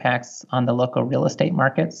 potential impacts on the local real estate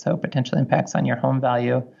market, so potential impacts on your home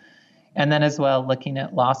value. And then as well, looking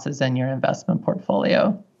at losses in your investment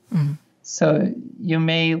portfolio. Mm. So you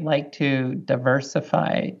may like to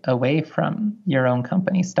diversify away from your own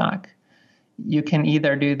company stock. You can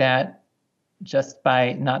either do that just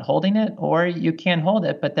by not holding it, or you can hold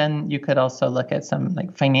it, but then you could also look at some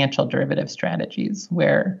like financial derivative strategies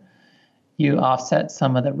where you offset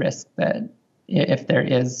some of the risk that if there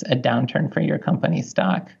is a downturn for your company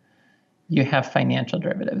stock, you have financial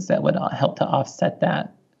derivatives that would help to offset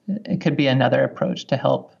that. It could be another approach to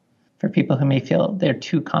help for people who may feel they're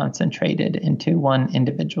too concentrated into one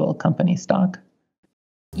individual company stock.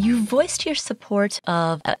 You voiced your support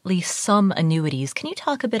of at least some annuities. Can you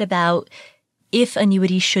talk a bit about if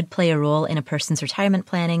annuities should play a role in a person's retirement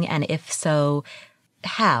planning, and if so,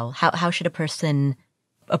 how? How should a person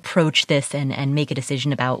approach this and make a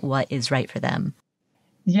decision about what is right for them?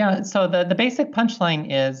 Yeah, so the basic punchline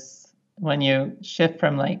is when you shift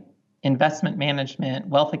from like investment management,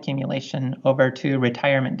 wealth accumulation over to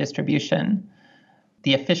retirement distribution,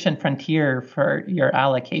 the efficient frontier for your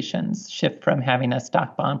allocations shift from having a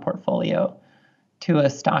stock bond portfolio to a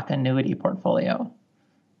stock annuity portfolio.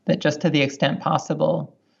 That just to the extent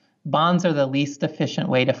possible, bonds are the least efficient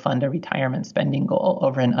way to fund a retirement spending goal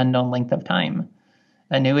over an unknown length of time.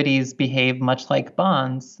 Annuities behave much like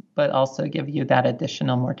bonds, but also give you that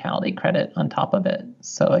additional mortality credit on top of it.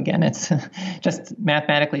 So again, it's just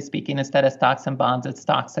mathematically speaking, instead of stocks and bonds, it's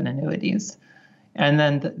stocks and annuities. And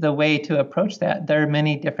then the way to approach that, there are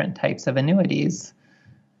many different types of annuities.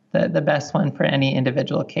 The best one for any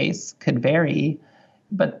individual case could vary,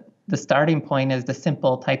 but the starting point is the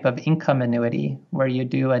simple type of income annuity where you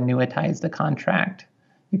do annuitize the contract.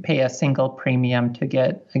 You pay a single premium to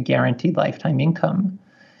get a guaranteed lifetime income.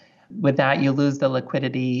 With that, you lose the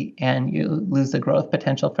liquidity and you lose the growth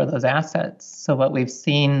potential for those assets. So what we've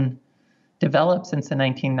seen develop since the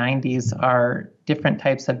 1990s are different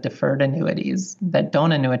types of deferred annuities that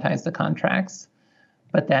don't annuitize the contracts,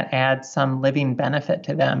 but that add some living benefit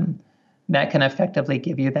to them that can effectively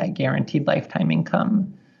give you that guaranteed lifetime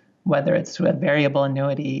income, whether it's through a variable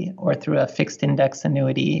annuity or through a fixed index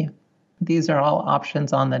annuity. These are all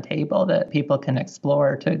options on the table that people can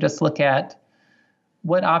explore to just look at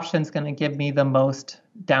what option is going to give me the most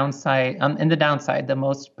downside, in the downside, the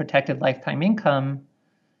most protected lifetime income.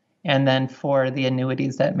 And then for the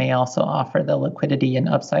annuities that may also offer the liquidity and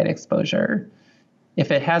upside exposure,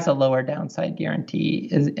 if it has a lower downside guarantee,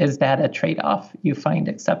 is that a trade-off you find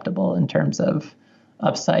acceptable in terms of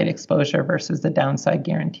upside exposure versus the downside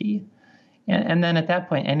guarantee? And then at that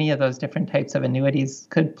point, any of those different types of annuities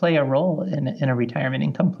could play a role in a retirement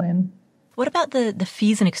income plan. What about the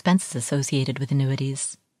fees and expenses associated with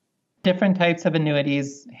annuities? Different types of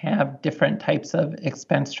annuities have different types of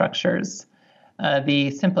expense structures. The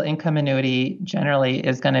simple income annuity generally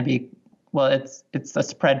is going to be, well, it's a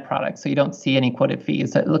spread product, so you don't see any quoted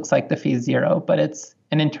fees. It looks like the fee is zero, but it's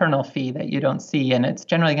an internal fee that you don't see, and it's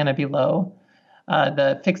generally going to be low.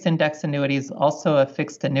 The fixed index annuity is also a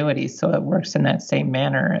fixed annuity, so it works in that same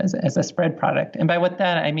manner as a spread product. And by what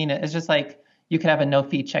that I mean, it's just like you could have a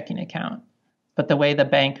no-fee checking account, but the way the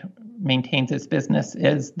bank maintains its business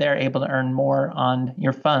is they're able to earn more on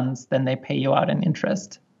your funds than they pay you out in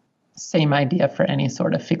interest. Same idea for any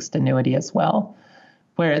sort of fixed annuity as well.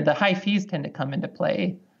 Where the high fees tend to come into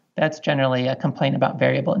play, that's generally a complaint about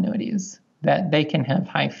variable annuities, that they can have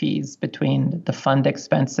high fees between the fund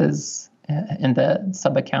expenses and the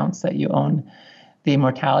sub-accounts that you own, the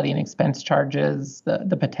mortality and expense charges,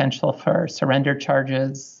 the potential for surrender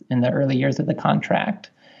charges in the early years of the contract.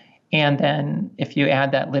 And then if you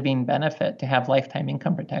add that living benefit to have lifetime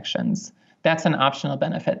income protections, that's an optional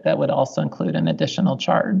benefit that would also include an additional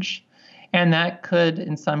charge. And that could,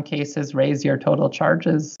 in some cases, raise your total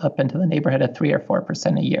charges up into the neighborhood of 3 or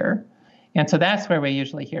 4% a year. And so that's where we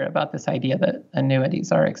usually hear about this idea that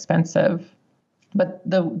annuities are expensive. But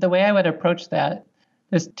the way I would approach that,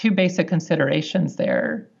 there's two basic considerations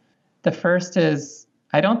there. The first is,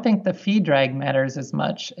 I don't think the fee drag matters as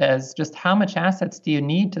much as just how much assets do you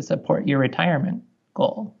need to support your retirement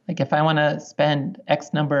goal. Like if I want to spend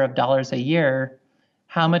X number of dollars a year,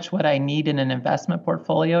 how much would I need in an investment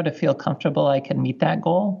portfolio to feel comfortable I can meet that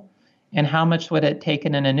goal? And how much would it take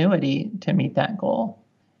in an annuity to meet that goal?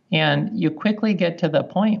 And you quickly get to the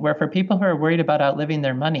point where for people who are worried about outliving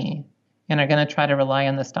their money and are going to try to rely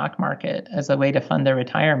on the stock market as a way to fund their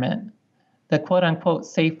retirement, the quote unquote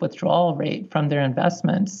safe withdrawal rate from their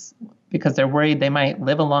investments, because they're worried they might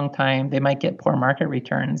live a long time, they might get poor market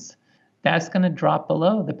returns, that's going to drop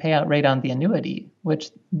below the payout rate on the annuity,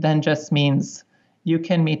 which then just means you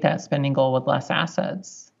can meet that spending goal with less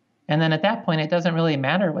assets. And then at that point, it doesn't really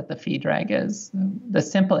matter what the fee drag is. The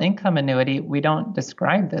simple income annuity, we don't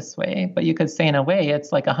describe this way, but you could say in a way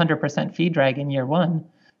it's like 100% fee drag in year one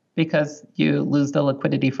because you lose the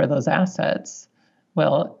liquidity for those assets.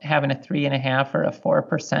 Well, having a 3.5% or a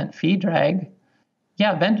 4% fee drag,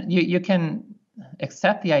 yeah, then you can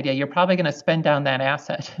accept the idea. You're probably going to spend down that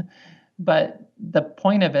asset. But the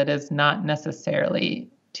point of it is not necessarily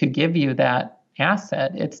to give you that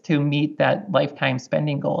asset. It's to meet that lifetime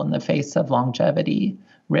spending goal in the face of longevity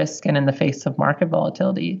risk and in the face of market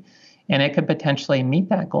volatility. And it could potentially meet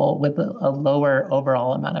that goal with a lower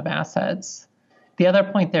overall amount of assets. The other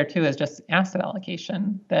point there, too, is just asset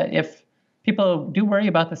allocation, that if people do worry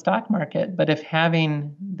about the stock market, but if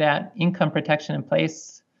having that income protection in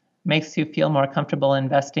place makes you feel more comfortable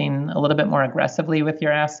investing a little bit more aggressively with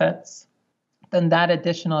your assets, then that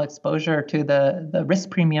additional exposure to the risk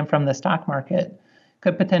premium from the stock market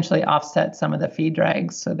could potentially offset some of the fee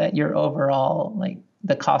drags so that your overall, like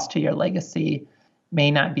the cost to your legacy may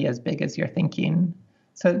not be as big as you're thinking.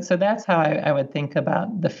 So that's how I would think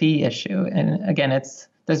about the fee issue. And again,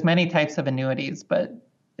 there's many types of annuities, but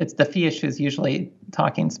it's the fee issue is usually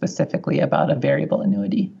talking specifically about a variable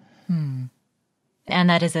annuity. And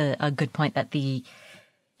that is a good point, that the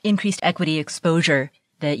increased equity exposure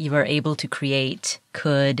that you are able to create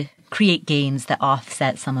could create gains that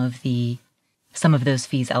offset some of those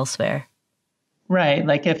fees elsewhere. Right.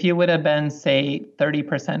 Like if you would have been, say,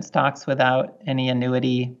 30% stocks without any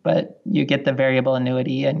annuity, but you get the variable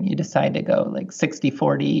annuity and you decide to go like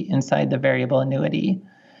 60-40 inside the variable annuity.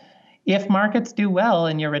 If markets do well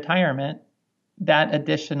in your retirement, that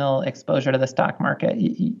additional exposure to the stock market,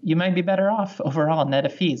 you might be better off overall net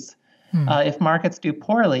of fees. If markets do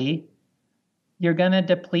poorly, you're going to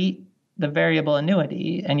deplete the variable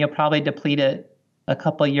annuity, and you'll probably deplete it a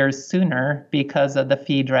couple years sooner because of the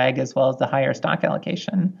fee drag as well as the higher stock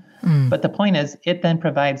allocation. But the point is, it then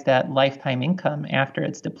provides that lifetime income after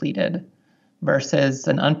it's depleted versus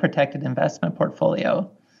an unprotected investment portfolio.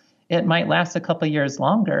 It might last a couple years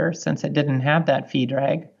longer since it didn't have that fee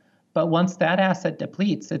drag. But once that asset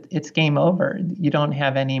depletes, it's game over. You don't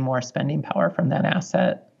have any more spending power from that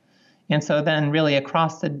asset. And so then really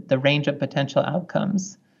across the range of potential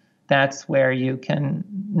outcomes, that's where you can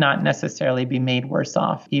not necessarily be made worse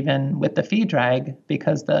off, even with the fee drag,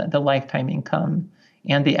 because the lifetime income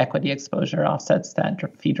and the equity exposure offsets that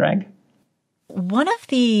fee drag. One of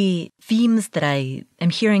the themes that I am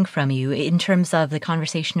hearing from you in terms of the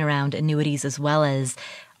conversation around annuities, as well as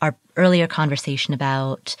our earlier conversation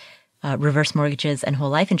about reverse mortgages and whole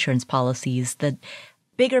life insurance policies, the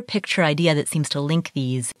bigger picture idea that seems to link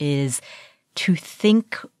these is to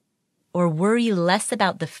think or worry less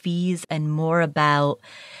about the fees and more about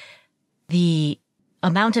the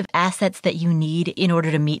amount of assets that you need in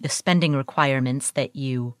order to meet the spending requirements that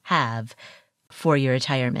you have for your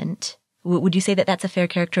retirement. Would you say that that's a fair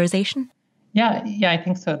characterization? Yeah, I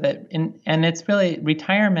think so. And it's really,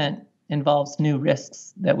 retirement involves new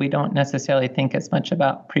risks that we don't necessarily think as much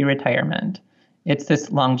about pre-retirement. It's this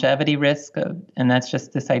longevity risk and that's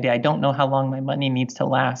just this idea, I don't know how long my money needs to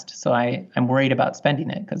last, so I'm worried about spending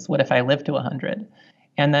it, because what if I live to 100?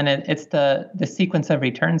 And then it's the sequence of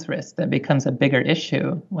returns risk that becomes a bigger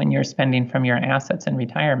issue when you're spending from your assets in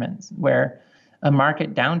retirement, where a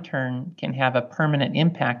market downturn can have a permanent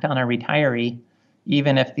impact on a retiree,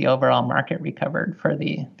 even if the overall market recovered for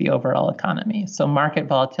the overall economy. So market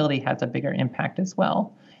volatility has a bigger impact as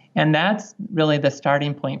well. And that's really the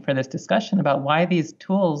starting point for this discussion about why these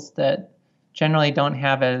tools that generally don't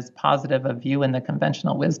have as positive a view in the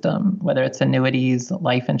conventional wisdom, whether it's annuities,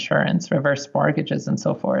 life insurance, reverse mortgages, and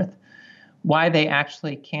so forth, why they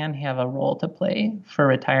actually can have a role to play for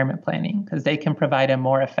retirement planning, because they can provide a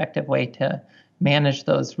more effective way to manage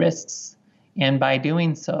those risks. And by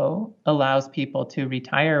doing so, allows people to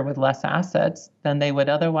retire with less assets than they would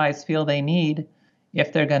otherwise feel they need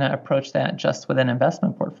if they're going to approach that just with an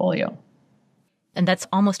investment portfolio. And that's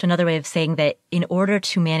almost another way of saying that in order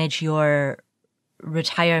to manage your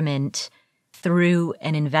retirement through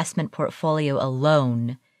an investment portfolio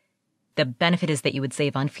alone, the benefit is that you would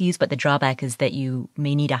save on fees, but the drawback is that you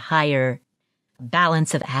may need a higher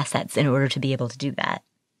balance of assets in order to be able to do that.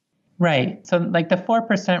 Right. So like the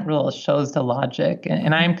 4% rule shows the logic,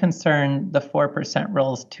 and I'm concerned the 4%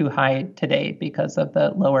 rule is too high today because of the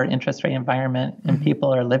lower interest rate environment and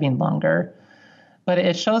people are living longer. But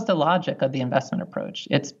it shows the logic of the investment approach.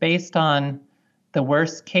 It's based on the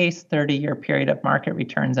worst case 30-year period of market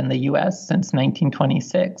returns in the U.S. since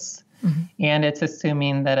 1926. And it's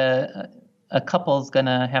assuming that a couple is going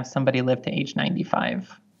to have somebody live to age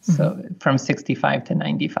 95, so from 65 to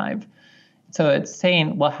 95. So it's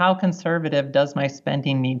saying, well, how conservative does my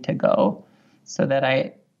spending need to go so that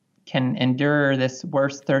I can endure this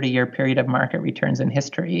worst 30-year period of market returns in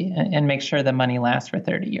history and make sure the money lasts for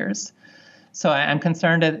 30 years. So I'm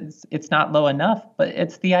concerned that it's not low enough, but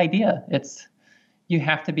it's the idea. It's you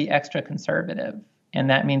have to be extra conservative. And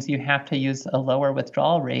that means you have to use a lower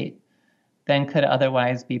withdrawal rate than could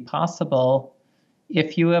otherwise be possible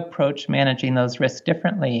if you approach managing those risks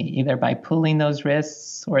differently, either by pooling those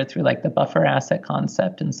risks or through like the buffer asset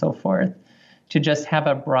concept and so forth, to just have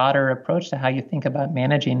a broader approach to how you think about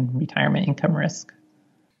managing retirement income risk.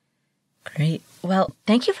 Great. Well,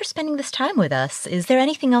 thank you for spending this time with us. Is there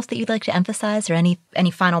anything else that you'd like to emphasize or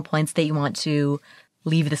any final points that you want to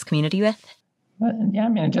leave this community with? But yeah, I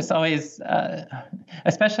mean, just always,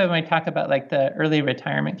 especially when we talk about like the early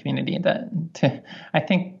retirement community, I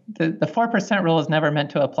think the 4% rule is never meant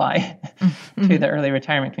to apply to the early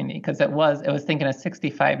retirement community because it was thinking a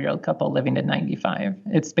 65-year-old couple living to 95.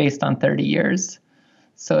 It's based on 30 years.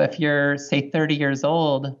 So if you're, say, 30 years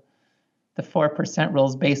old, the 4% rule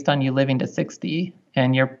is based on you living to 60,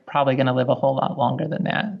 and you're probably going to live a whole lot longer than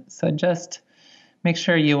that. So just make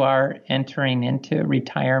sure you are entering into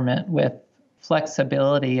retirement with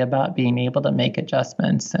flexibility about being able to make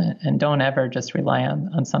adjustments and don't ever just rely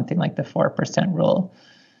on something like the 4% rule.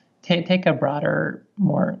 Take a broader,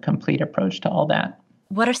 more complete approach to all that.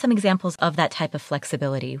 What are some examples of that type of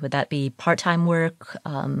flexibility? Would that be part-time work?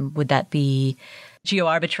 Would that be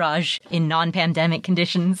geo-arbitrage in non-pandemic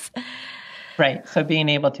conditions? Right. So being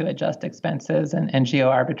able to adjust expenses and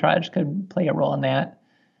geo-arbitrage could play a role in that.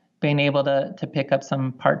 Being able to pick up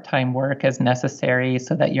some part-time work as necessary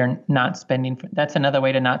so that you're not spending. That's another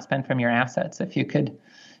way to not spend from your assets if you could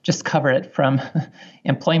just cover it from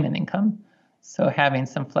employment income. So having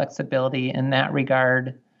some flexibility in that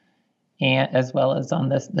regard, and as well as on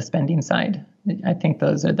the spending side. I think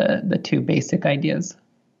those are the two basic ideas.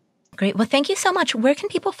 Great. Well, thank you so much. Where can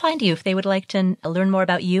people find you if they would like to learn more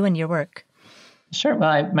about you and your work? Sure.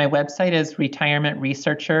 Well, my website is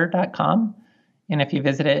retirementresearcher.com. And if you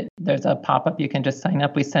visit it, there's a pop-up. You can just sign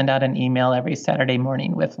up. We send out an email every Saturday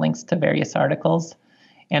morning with links to various articles.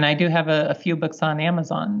 And I do have a few books on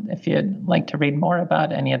Amazon. If you'd like to read more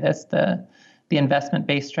about any of this, the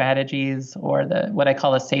investment-based strategies or what I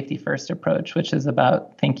call a safety-first approach, which is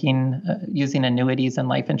about thinking, using annuities and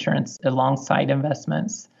life insurance alongside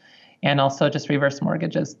investments. And also just reverse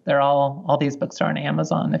mortgages. All these books are on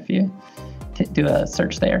Amazon if you do a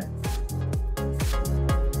search there.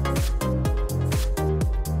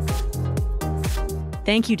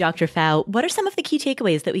 Thank you, Dr. Pfau. What are some of the key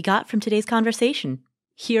takeaways that we got from today's conversation?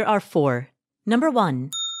 Here are 4. Number 1,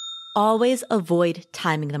 always avoid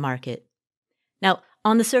timing the market. Now,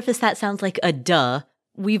 on the surface, that sounds like a duh.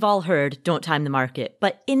 We've all heard, don't time the market.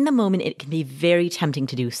 But in the moment, it can be very tempting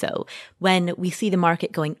to do so. When we see the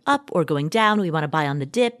market going up or going down, we want to buy on the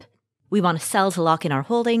dip. We want to sell to lock in our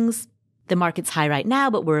holdings. The market's high right now,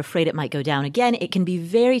 but we're afraid it might go down again. It can be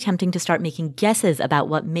very tempting to start making guesses about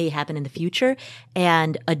what may happen in the future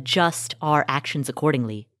and adjust our actions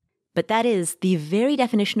accordingly. But that is the very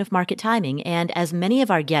definition of market timing. And as many of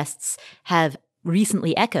our guests have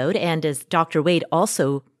recently echoed, and as Dr. Wade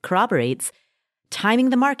also corroborates,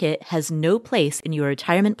 timing the market has no place in your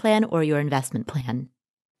retirement plan or your investment plan.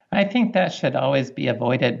 I think that should always be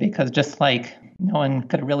avoided because just like no one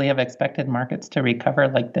could really have expected markets to recover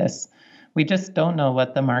like this, we just don't know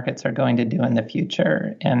what the markets are going to do in the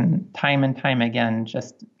future. And time again,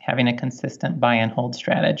 just having a consistent buy and hold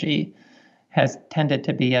strategy has tended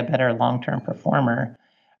to be a better long-term performer.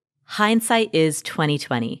 Hindsight is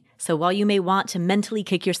 2020. So while you may want to mentally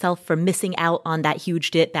kick yourself for missing out on that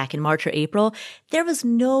huge dip back in March or April, there was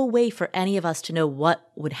no way for any of us to know what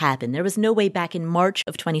would happen. There was no way back in March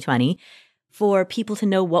of 2020 for people to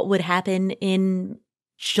know what would happen in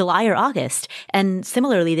July or August. And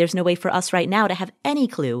similarly, there's no way for us right now to have any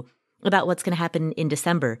clue about what's going to happen in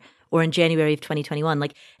December or in January of 2021.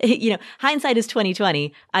 Like, hindsight is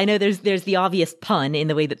 2020. I know there's the obvious pun in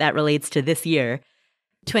the way that relates to this year.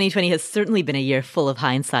 2020 has certainly been a year full of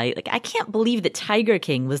hindsight. Like, I can't believe that Tiger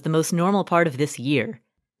King was the most normal part of this year.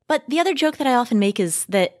 But the other joke that I often make is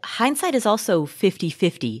that hindsight is also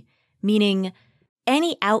 50-50, meaning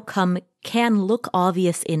any outcome can look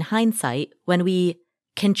obvious in hindsight when we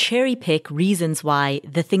can cherry pick reasons why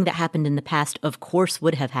the thing that happened in the past, of course,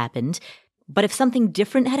 would have happened. But if something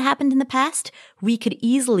different had happened in the past, we could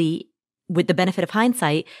easily, with the benefit of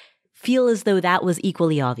hindsight, feel as though that was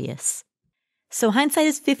equally obvious. So hindsight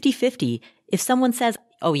is 50-50. If someone says,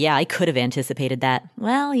 oh yeah, I could have anticipated that.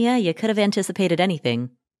 Well, yeah, you could have anticipated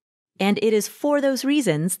anything. And it is for those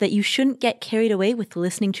reasons that you shouldn't get carried away with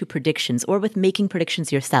listening to predictions or with making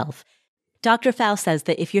predictions yourself. Dr. Pfau says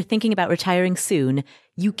that if you're thinking about retiring soon,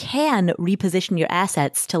 you can reposition your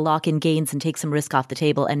assets to lock in gains and take some risk off the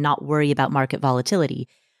table and not worry about market volatility.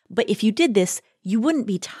 But if you did this, you wouldn't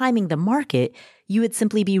be timing the market. You would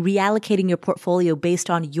simply be reallocating your portfolio based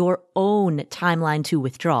on your own timeline to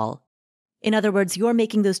withdrawal. In other words, you're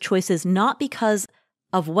making those choices not because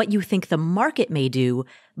of what you think the market may do,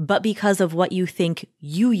 but because of what you think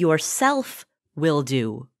you yourself will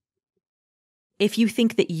do. If you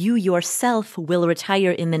think that you yourself will retire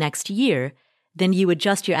in the next year, then you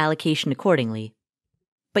adjust your allocation accordingly.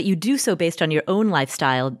 But you do so based on your own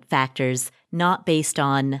lifestyle factors, not based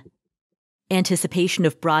on anticipation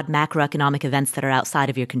of broad macroeconomic events that are outside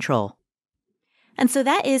of your control. And so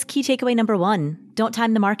that is key takeaway number 1. Don't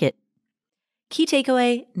time the market. Key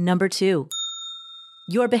takeaway number 2.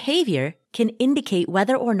 Your behavior can indicate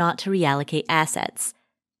whether or not to reallocate assets.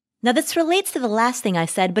 Now, this relates to the last thing I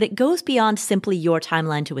said, but it goes beyond simply your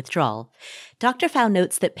timeline to withdrawal. Dr. Pfau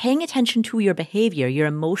notes that paying attention to your behavior, your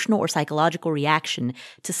emotional or psychological reaction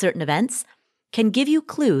to certain events, can give you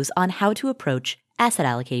clues on how to approach asset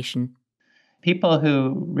allocation. People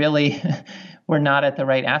who really were not at the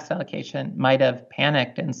right asset allocation might have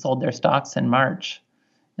panicked and sold their stocks in March,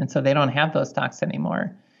 and so they don't have those stocks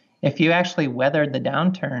anymore. If you actually weathered the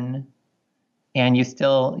downturn and you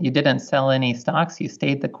didn't sell any stocks, you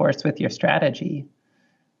stayed the course with your strategy,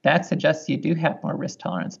 that suggests you do have more risk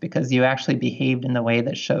tolerance because you actually behaved in the way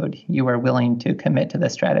that showed you were willing to commit to the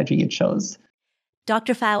strategy you chose.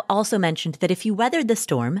 Dr. Pfau also mentioned that if you weathered the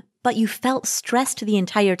storm, but you felt stressed the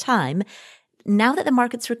entire time, now that the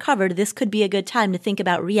market's recovered, this could be a good time to think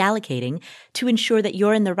about reallocating to ensure that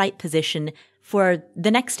you're in the right position for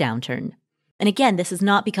the next downturn. And again, this is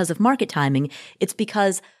not because of market timing. It's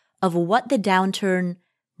because of what the downturn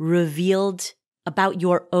revealed about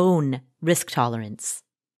your own risk tolerance.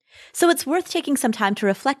 So it's worth taking some time to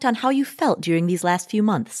reflect on how you felt during these last few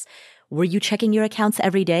months. Were you checking your accounts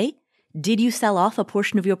every day? Did you sell off a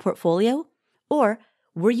portion of your portfolio? Or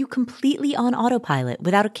were you completely on autopilot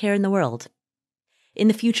without a care in the world? In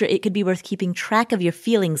the future, it could be worth keeping track of your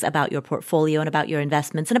feelings about your portfolio and about your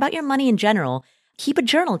investments and about your money in general. Keep a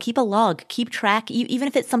journal, keep a log, keep track, even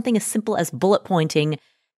if it's something as simple as bullet pointing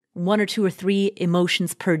 1 or 2 or 3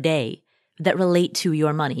 emotions per day that relate to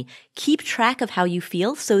your money. Keep track of how you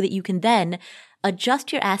feel so that you can then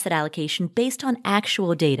adjust your asset allocation based on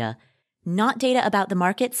actual data, not data about the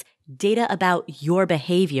markets, data about your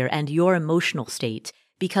behavior and your emotional state.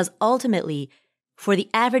 Because ultimately, for the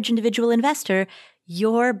average individual investor,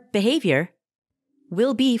 your behavior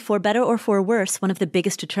will be, for better or for worse, one of the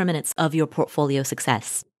biggest determinants of your portfolio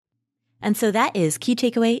success. And so that is key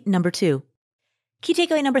takeaway number 2. Key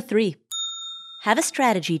takeaway number 3, have a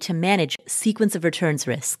strategy to manage sequence of returns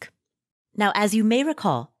risk. Now, as you may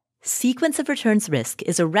recall, sequence of returns risk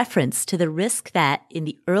is a reference to the risk that in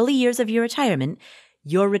the early years of your retirement,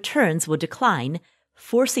 your returns will decline,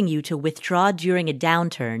 forcing you to withdraw during a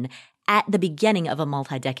downturn at the beginning of a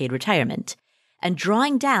multi-decade retirement. And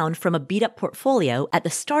drawing down from a beat-up portfolio at the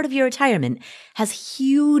start of your retirement has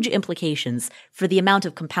huge implications for the amount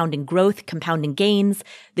of compounding growth, compounding gains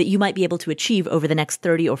that you might be able to achieve over the next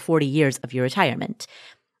 30 or 40 years of your retirement.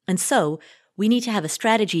 And so we need to have a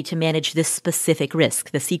strategy to manage this specific risk,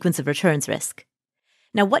 the sequence of returns risk.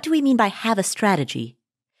 Now, what do we mean by have a strategy?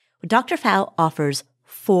 Well, Dr. Pfau offers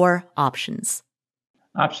 4 options.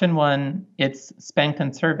 Option 1, it's spend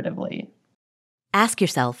conservatively. Ask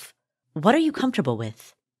yourself, what are you comfortable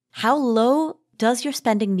with? How low does your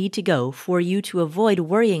spending need to go for you to avoid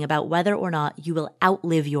worrying about whether or not you will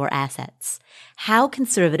outlive your assets? How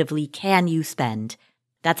conservatively can you spend?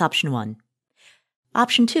 That's option 1.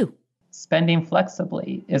 Option 2. Spending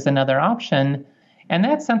flexibly is another option. And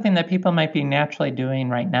that's something that people might be naturally doing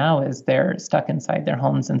right now as they're stuck inside their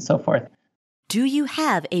homes and so forth. Do you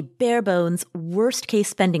have a bare bones worst case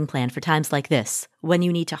spending plan for times like this when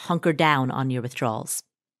you need to hunker down on your withdrawals?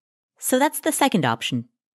 So that's the second option.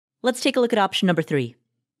 Let's take a look at option number 3.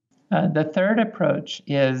 The third approach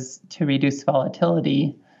is to reduce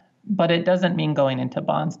volatility, but it doesn't mean going into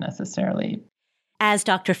bonds necessarily. As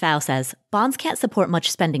Dr. Pfau says, bonds can't support much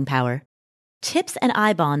spending power. TIPS and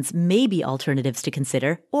I bonds may be alternatives to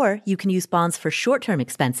consider, or you can use bonds for short-term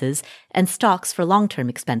expenses and stocks for long-term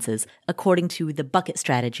expenses, according to the bucket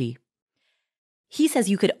strategy. He says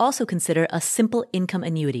you could also consider a simple income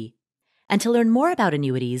annuity. And to learn more about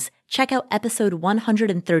annuities, check out episode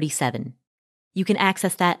 137. You can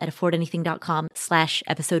access that at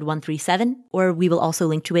affordanything.com/episode 137, or we will also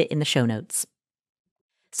link to it in the show notes.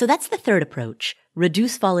 So that's the third approach,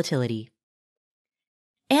 reduce volatility.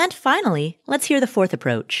 And finally, let's hear the fourth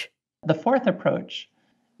approach. The fourth approach,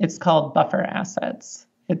 it's called buffer assets.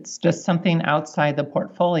 It's just something outside the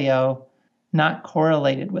portfolio, not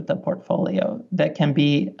correlated with the portfolio, that can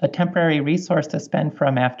be a temporary resource to spend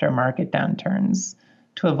from after market downturns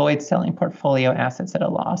to avoid selling portfolio assets at a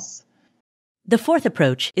loss. The fourth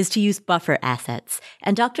approach is to use buffer assets,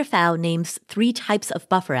 and Dr. Pfau names 3 types of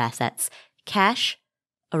buffer assets: cash,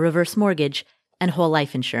 a reverse mortgage, and whole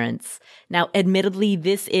life insurance. Now, admittedly,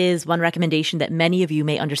 this is one recommendation that many of you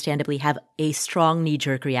may understandably have a strong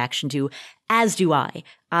knee-jerk reaction to, as do I.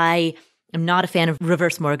 I am not a fan of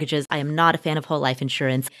reverse mortgages. I am not a fan of whole life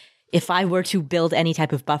insurance. If I were to build any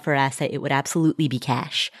type of buffer asset, it would absolutely be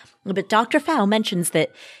cash. But Dr. Pfau mentions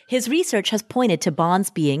that his research has pointed to bonds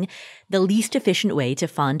being the least efficient way to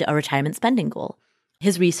fund a retirement spending goal.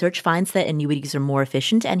 His research finds that annuities are more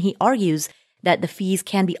efficient, and he argues that the fees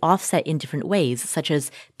can be offset in different ways, such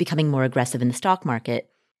as becoming more aggressive in the stock market,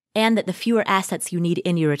 and that the fewer assets you need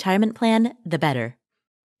in your retirement plan, the better.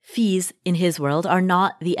 Fees, in his world, are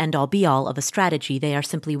not the end-all be-all of a strategy. They are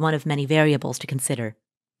simply one of many variables to consider.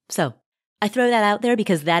 So, I throw that out there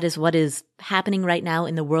because that is what is happening right now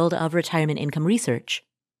in the world of retirement income research.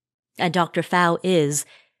 And Dr. Pfau is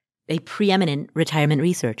a preeminent retirement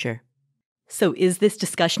researcher. So is this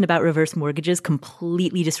discussion about reverse mortgages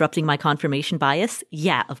completely disrupting my confirmation bias?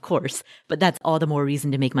 Yeah, of course, but that's all the more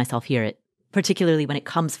reason to make myself hear it, particularly when it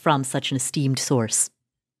comes from such an esteemed source.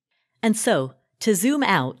 And so, to zoom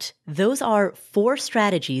out, those are 4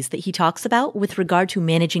 strategies that he talks about with regard to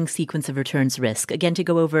managing sequence of returns risk. Again, to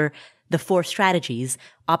go over the 4 strategies,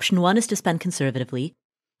 option 1 is to spend conservatively.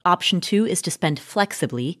 Option 2 is to spend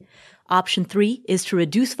flexibly. Option 3 is to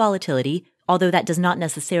reduce volatility, although that does not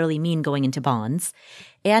necessarily mean going into bonds.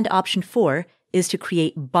 And option 4 is to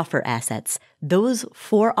create buffer assets. Those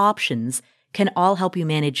 4 options can all help you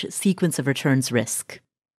manage sequence of returns risk.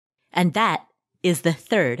 And that is the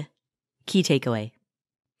 3rd key takeaway.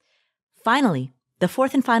 Finally, the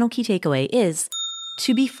 4th and final key takeaway is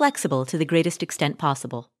to be flexible to the greatest extent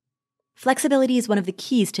possible. Flexibility is one of the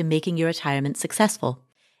keys to making your retirement successful.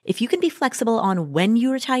 If you can be flexible on when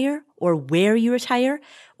you retire, or where you retire,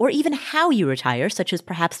 or even how you retire, such as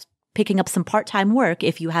perhaps picking up some part-time work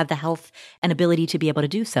if you have the health and ability to be able to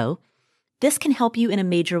do so, this can help you in a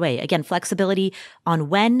major way. Again, flexibility on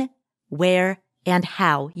when, where, and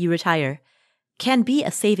how you retire can be a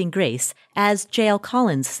saving grace. As J.L.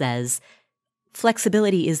 Collins says,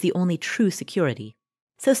 flexibility is the only true security.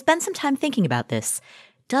 So spend some time thinking about this.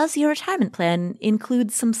 Does your retirement plan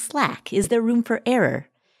include some slack? Is there room for error?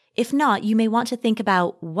 If not, you may want to think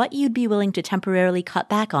about what you'd be willing to temporarily cut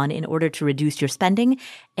back on in order to reduce your spending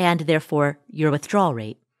and therefore your withdrawal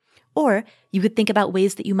rate. Or you could think about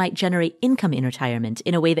ways that you might generate income in retirement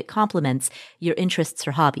in a way that complements your interests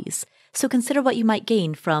or hobbies. So consider what you might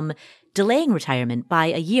gain from delaying retirement by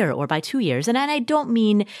a year or by 2 years. And I don't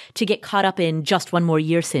mean to get caught up in just one more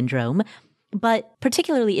year syndrome, but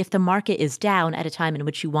particularly if the market is down at a time in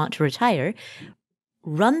which you want to retire,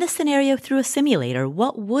 run the scenario through a simulator.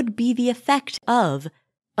 What would be the effect of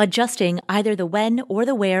adjusting either the when or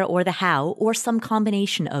the where or the how or some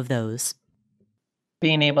combination of those?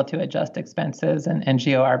 Being able to adjust expenses and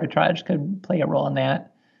geo arbitrage could play a role in that.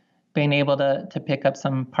 Being able to pick up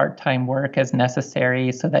some part-time work as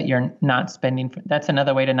necessary so that you're not spending. That's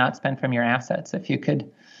another way to not spend from your assets if you could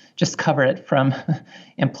just cover it from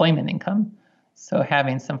employment income. So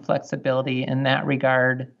having some flexibility in that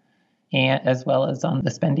regard, and as well as on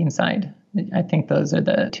the spending side. I think those are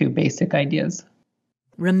the 2 basic ideas.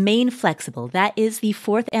 Remain flexible. That is the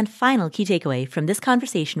 4th and final key takeaway from this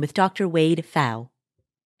conversation with Dr. Wade Pfau.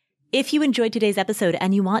 If you enjoyed today's episode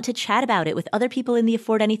and you want to chat about it with other people in the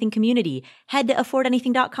Afford Anything community, head to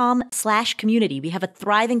affordanything.com/community. We have a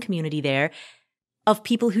thriving community there of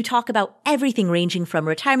people who talk about everything ranging from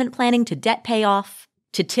retirement planning to debt payoff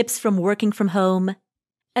to tips from working from home.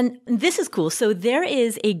 And this is cool. So there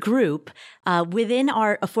is a group within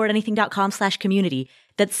our affordanything.com/community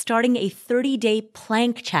that's starting a 30-day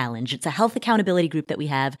plank challenge. It's a health accountability group that we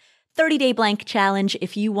have. 30-day blank challenge.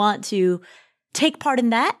 If you want to take part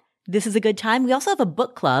in that, this is a good time. We also have a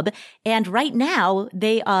book club. And right now,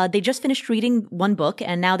 they just finished reading one book,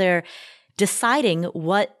 and now they're deciding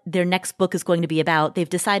what their next book is going to be about. They've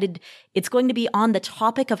decided it's going to be on the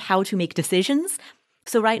topic of how to make decisions.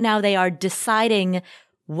 So right now, they are deciding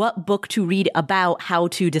what book to read about how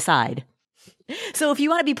to decide. So if you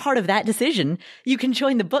want to be part of that decision, you can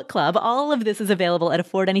join the book club. All of this is available at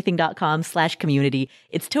affordanything.com/community.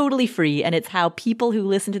 It's totally free, and it's how people who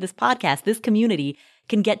listen to this podcast, this community,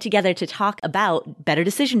 can get together to talk about better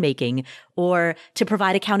decision-making or to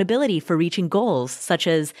provide accountability for reaching goals, such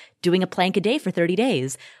as doing a plank a day for 30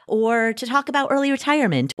 days, or to talk about early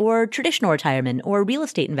retirement or traditional retirement or real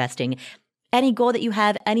estate investing. any goal that you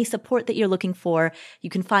have, any support that you're looking for, you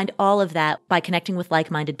can find all of that by connecting with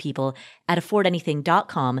like-minded people at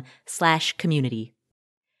affordanything.com/community.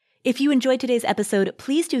 If you enjoyed today's episode,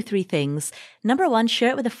 please do 3 things. Number 1, share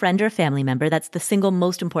it with a friend or a family member. That's the single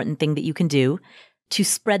most important thing that you can do to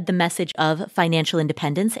spread the message of financial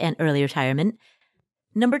independence and early retirement.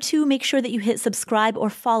 Number 2, make sure that you hit subscribe or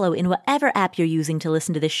follow in whatever app you're using to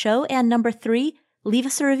listen to this show. And number 3, leave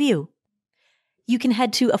us a review. You can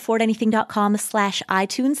head to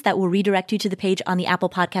affordanything.com/iTunes. That will redirect you to the page on the Apple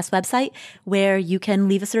Podcast website where you can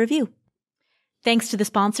leave us a review. Thanks to the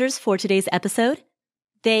sponsors for today's episode.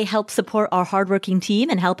 They help support our hardworking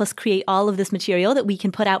team and help us create all of this material that we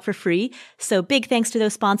can put out for free. So big thanks to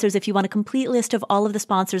those sponsors. If you want a complete list of all of the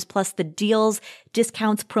sponsors plus the deals,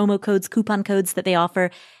 discounts, promo codes, coupon codes that they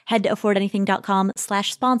offer, head to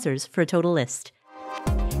affordanything.com/sponsors for a total list.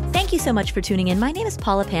 Thank you so much for tuning in. My name is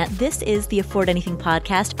Paula Pant. This is the Afford Anything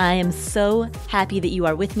podcast. I am so happy that you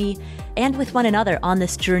are with me and with one another on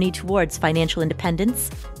this journey towards financial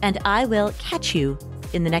independence. And I will catch you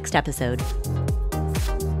in the next episode.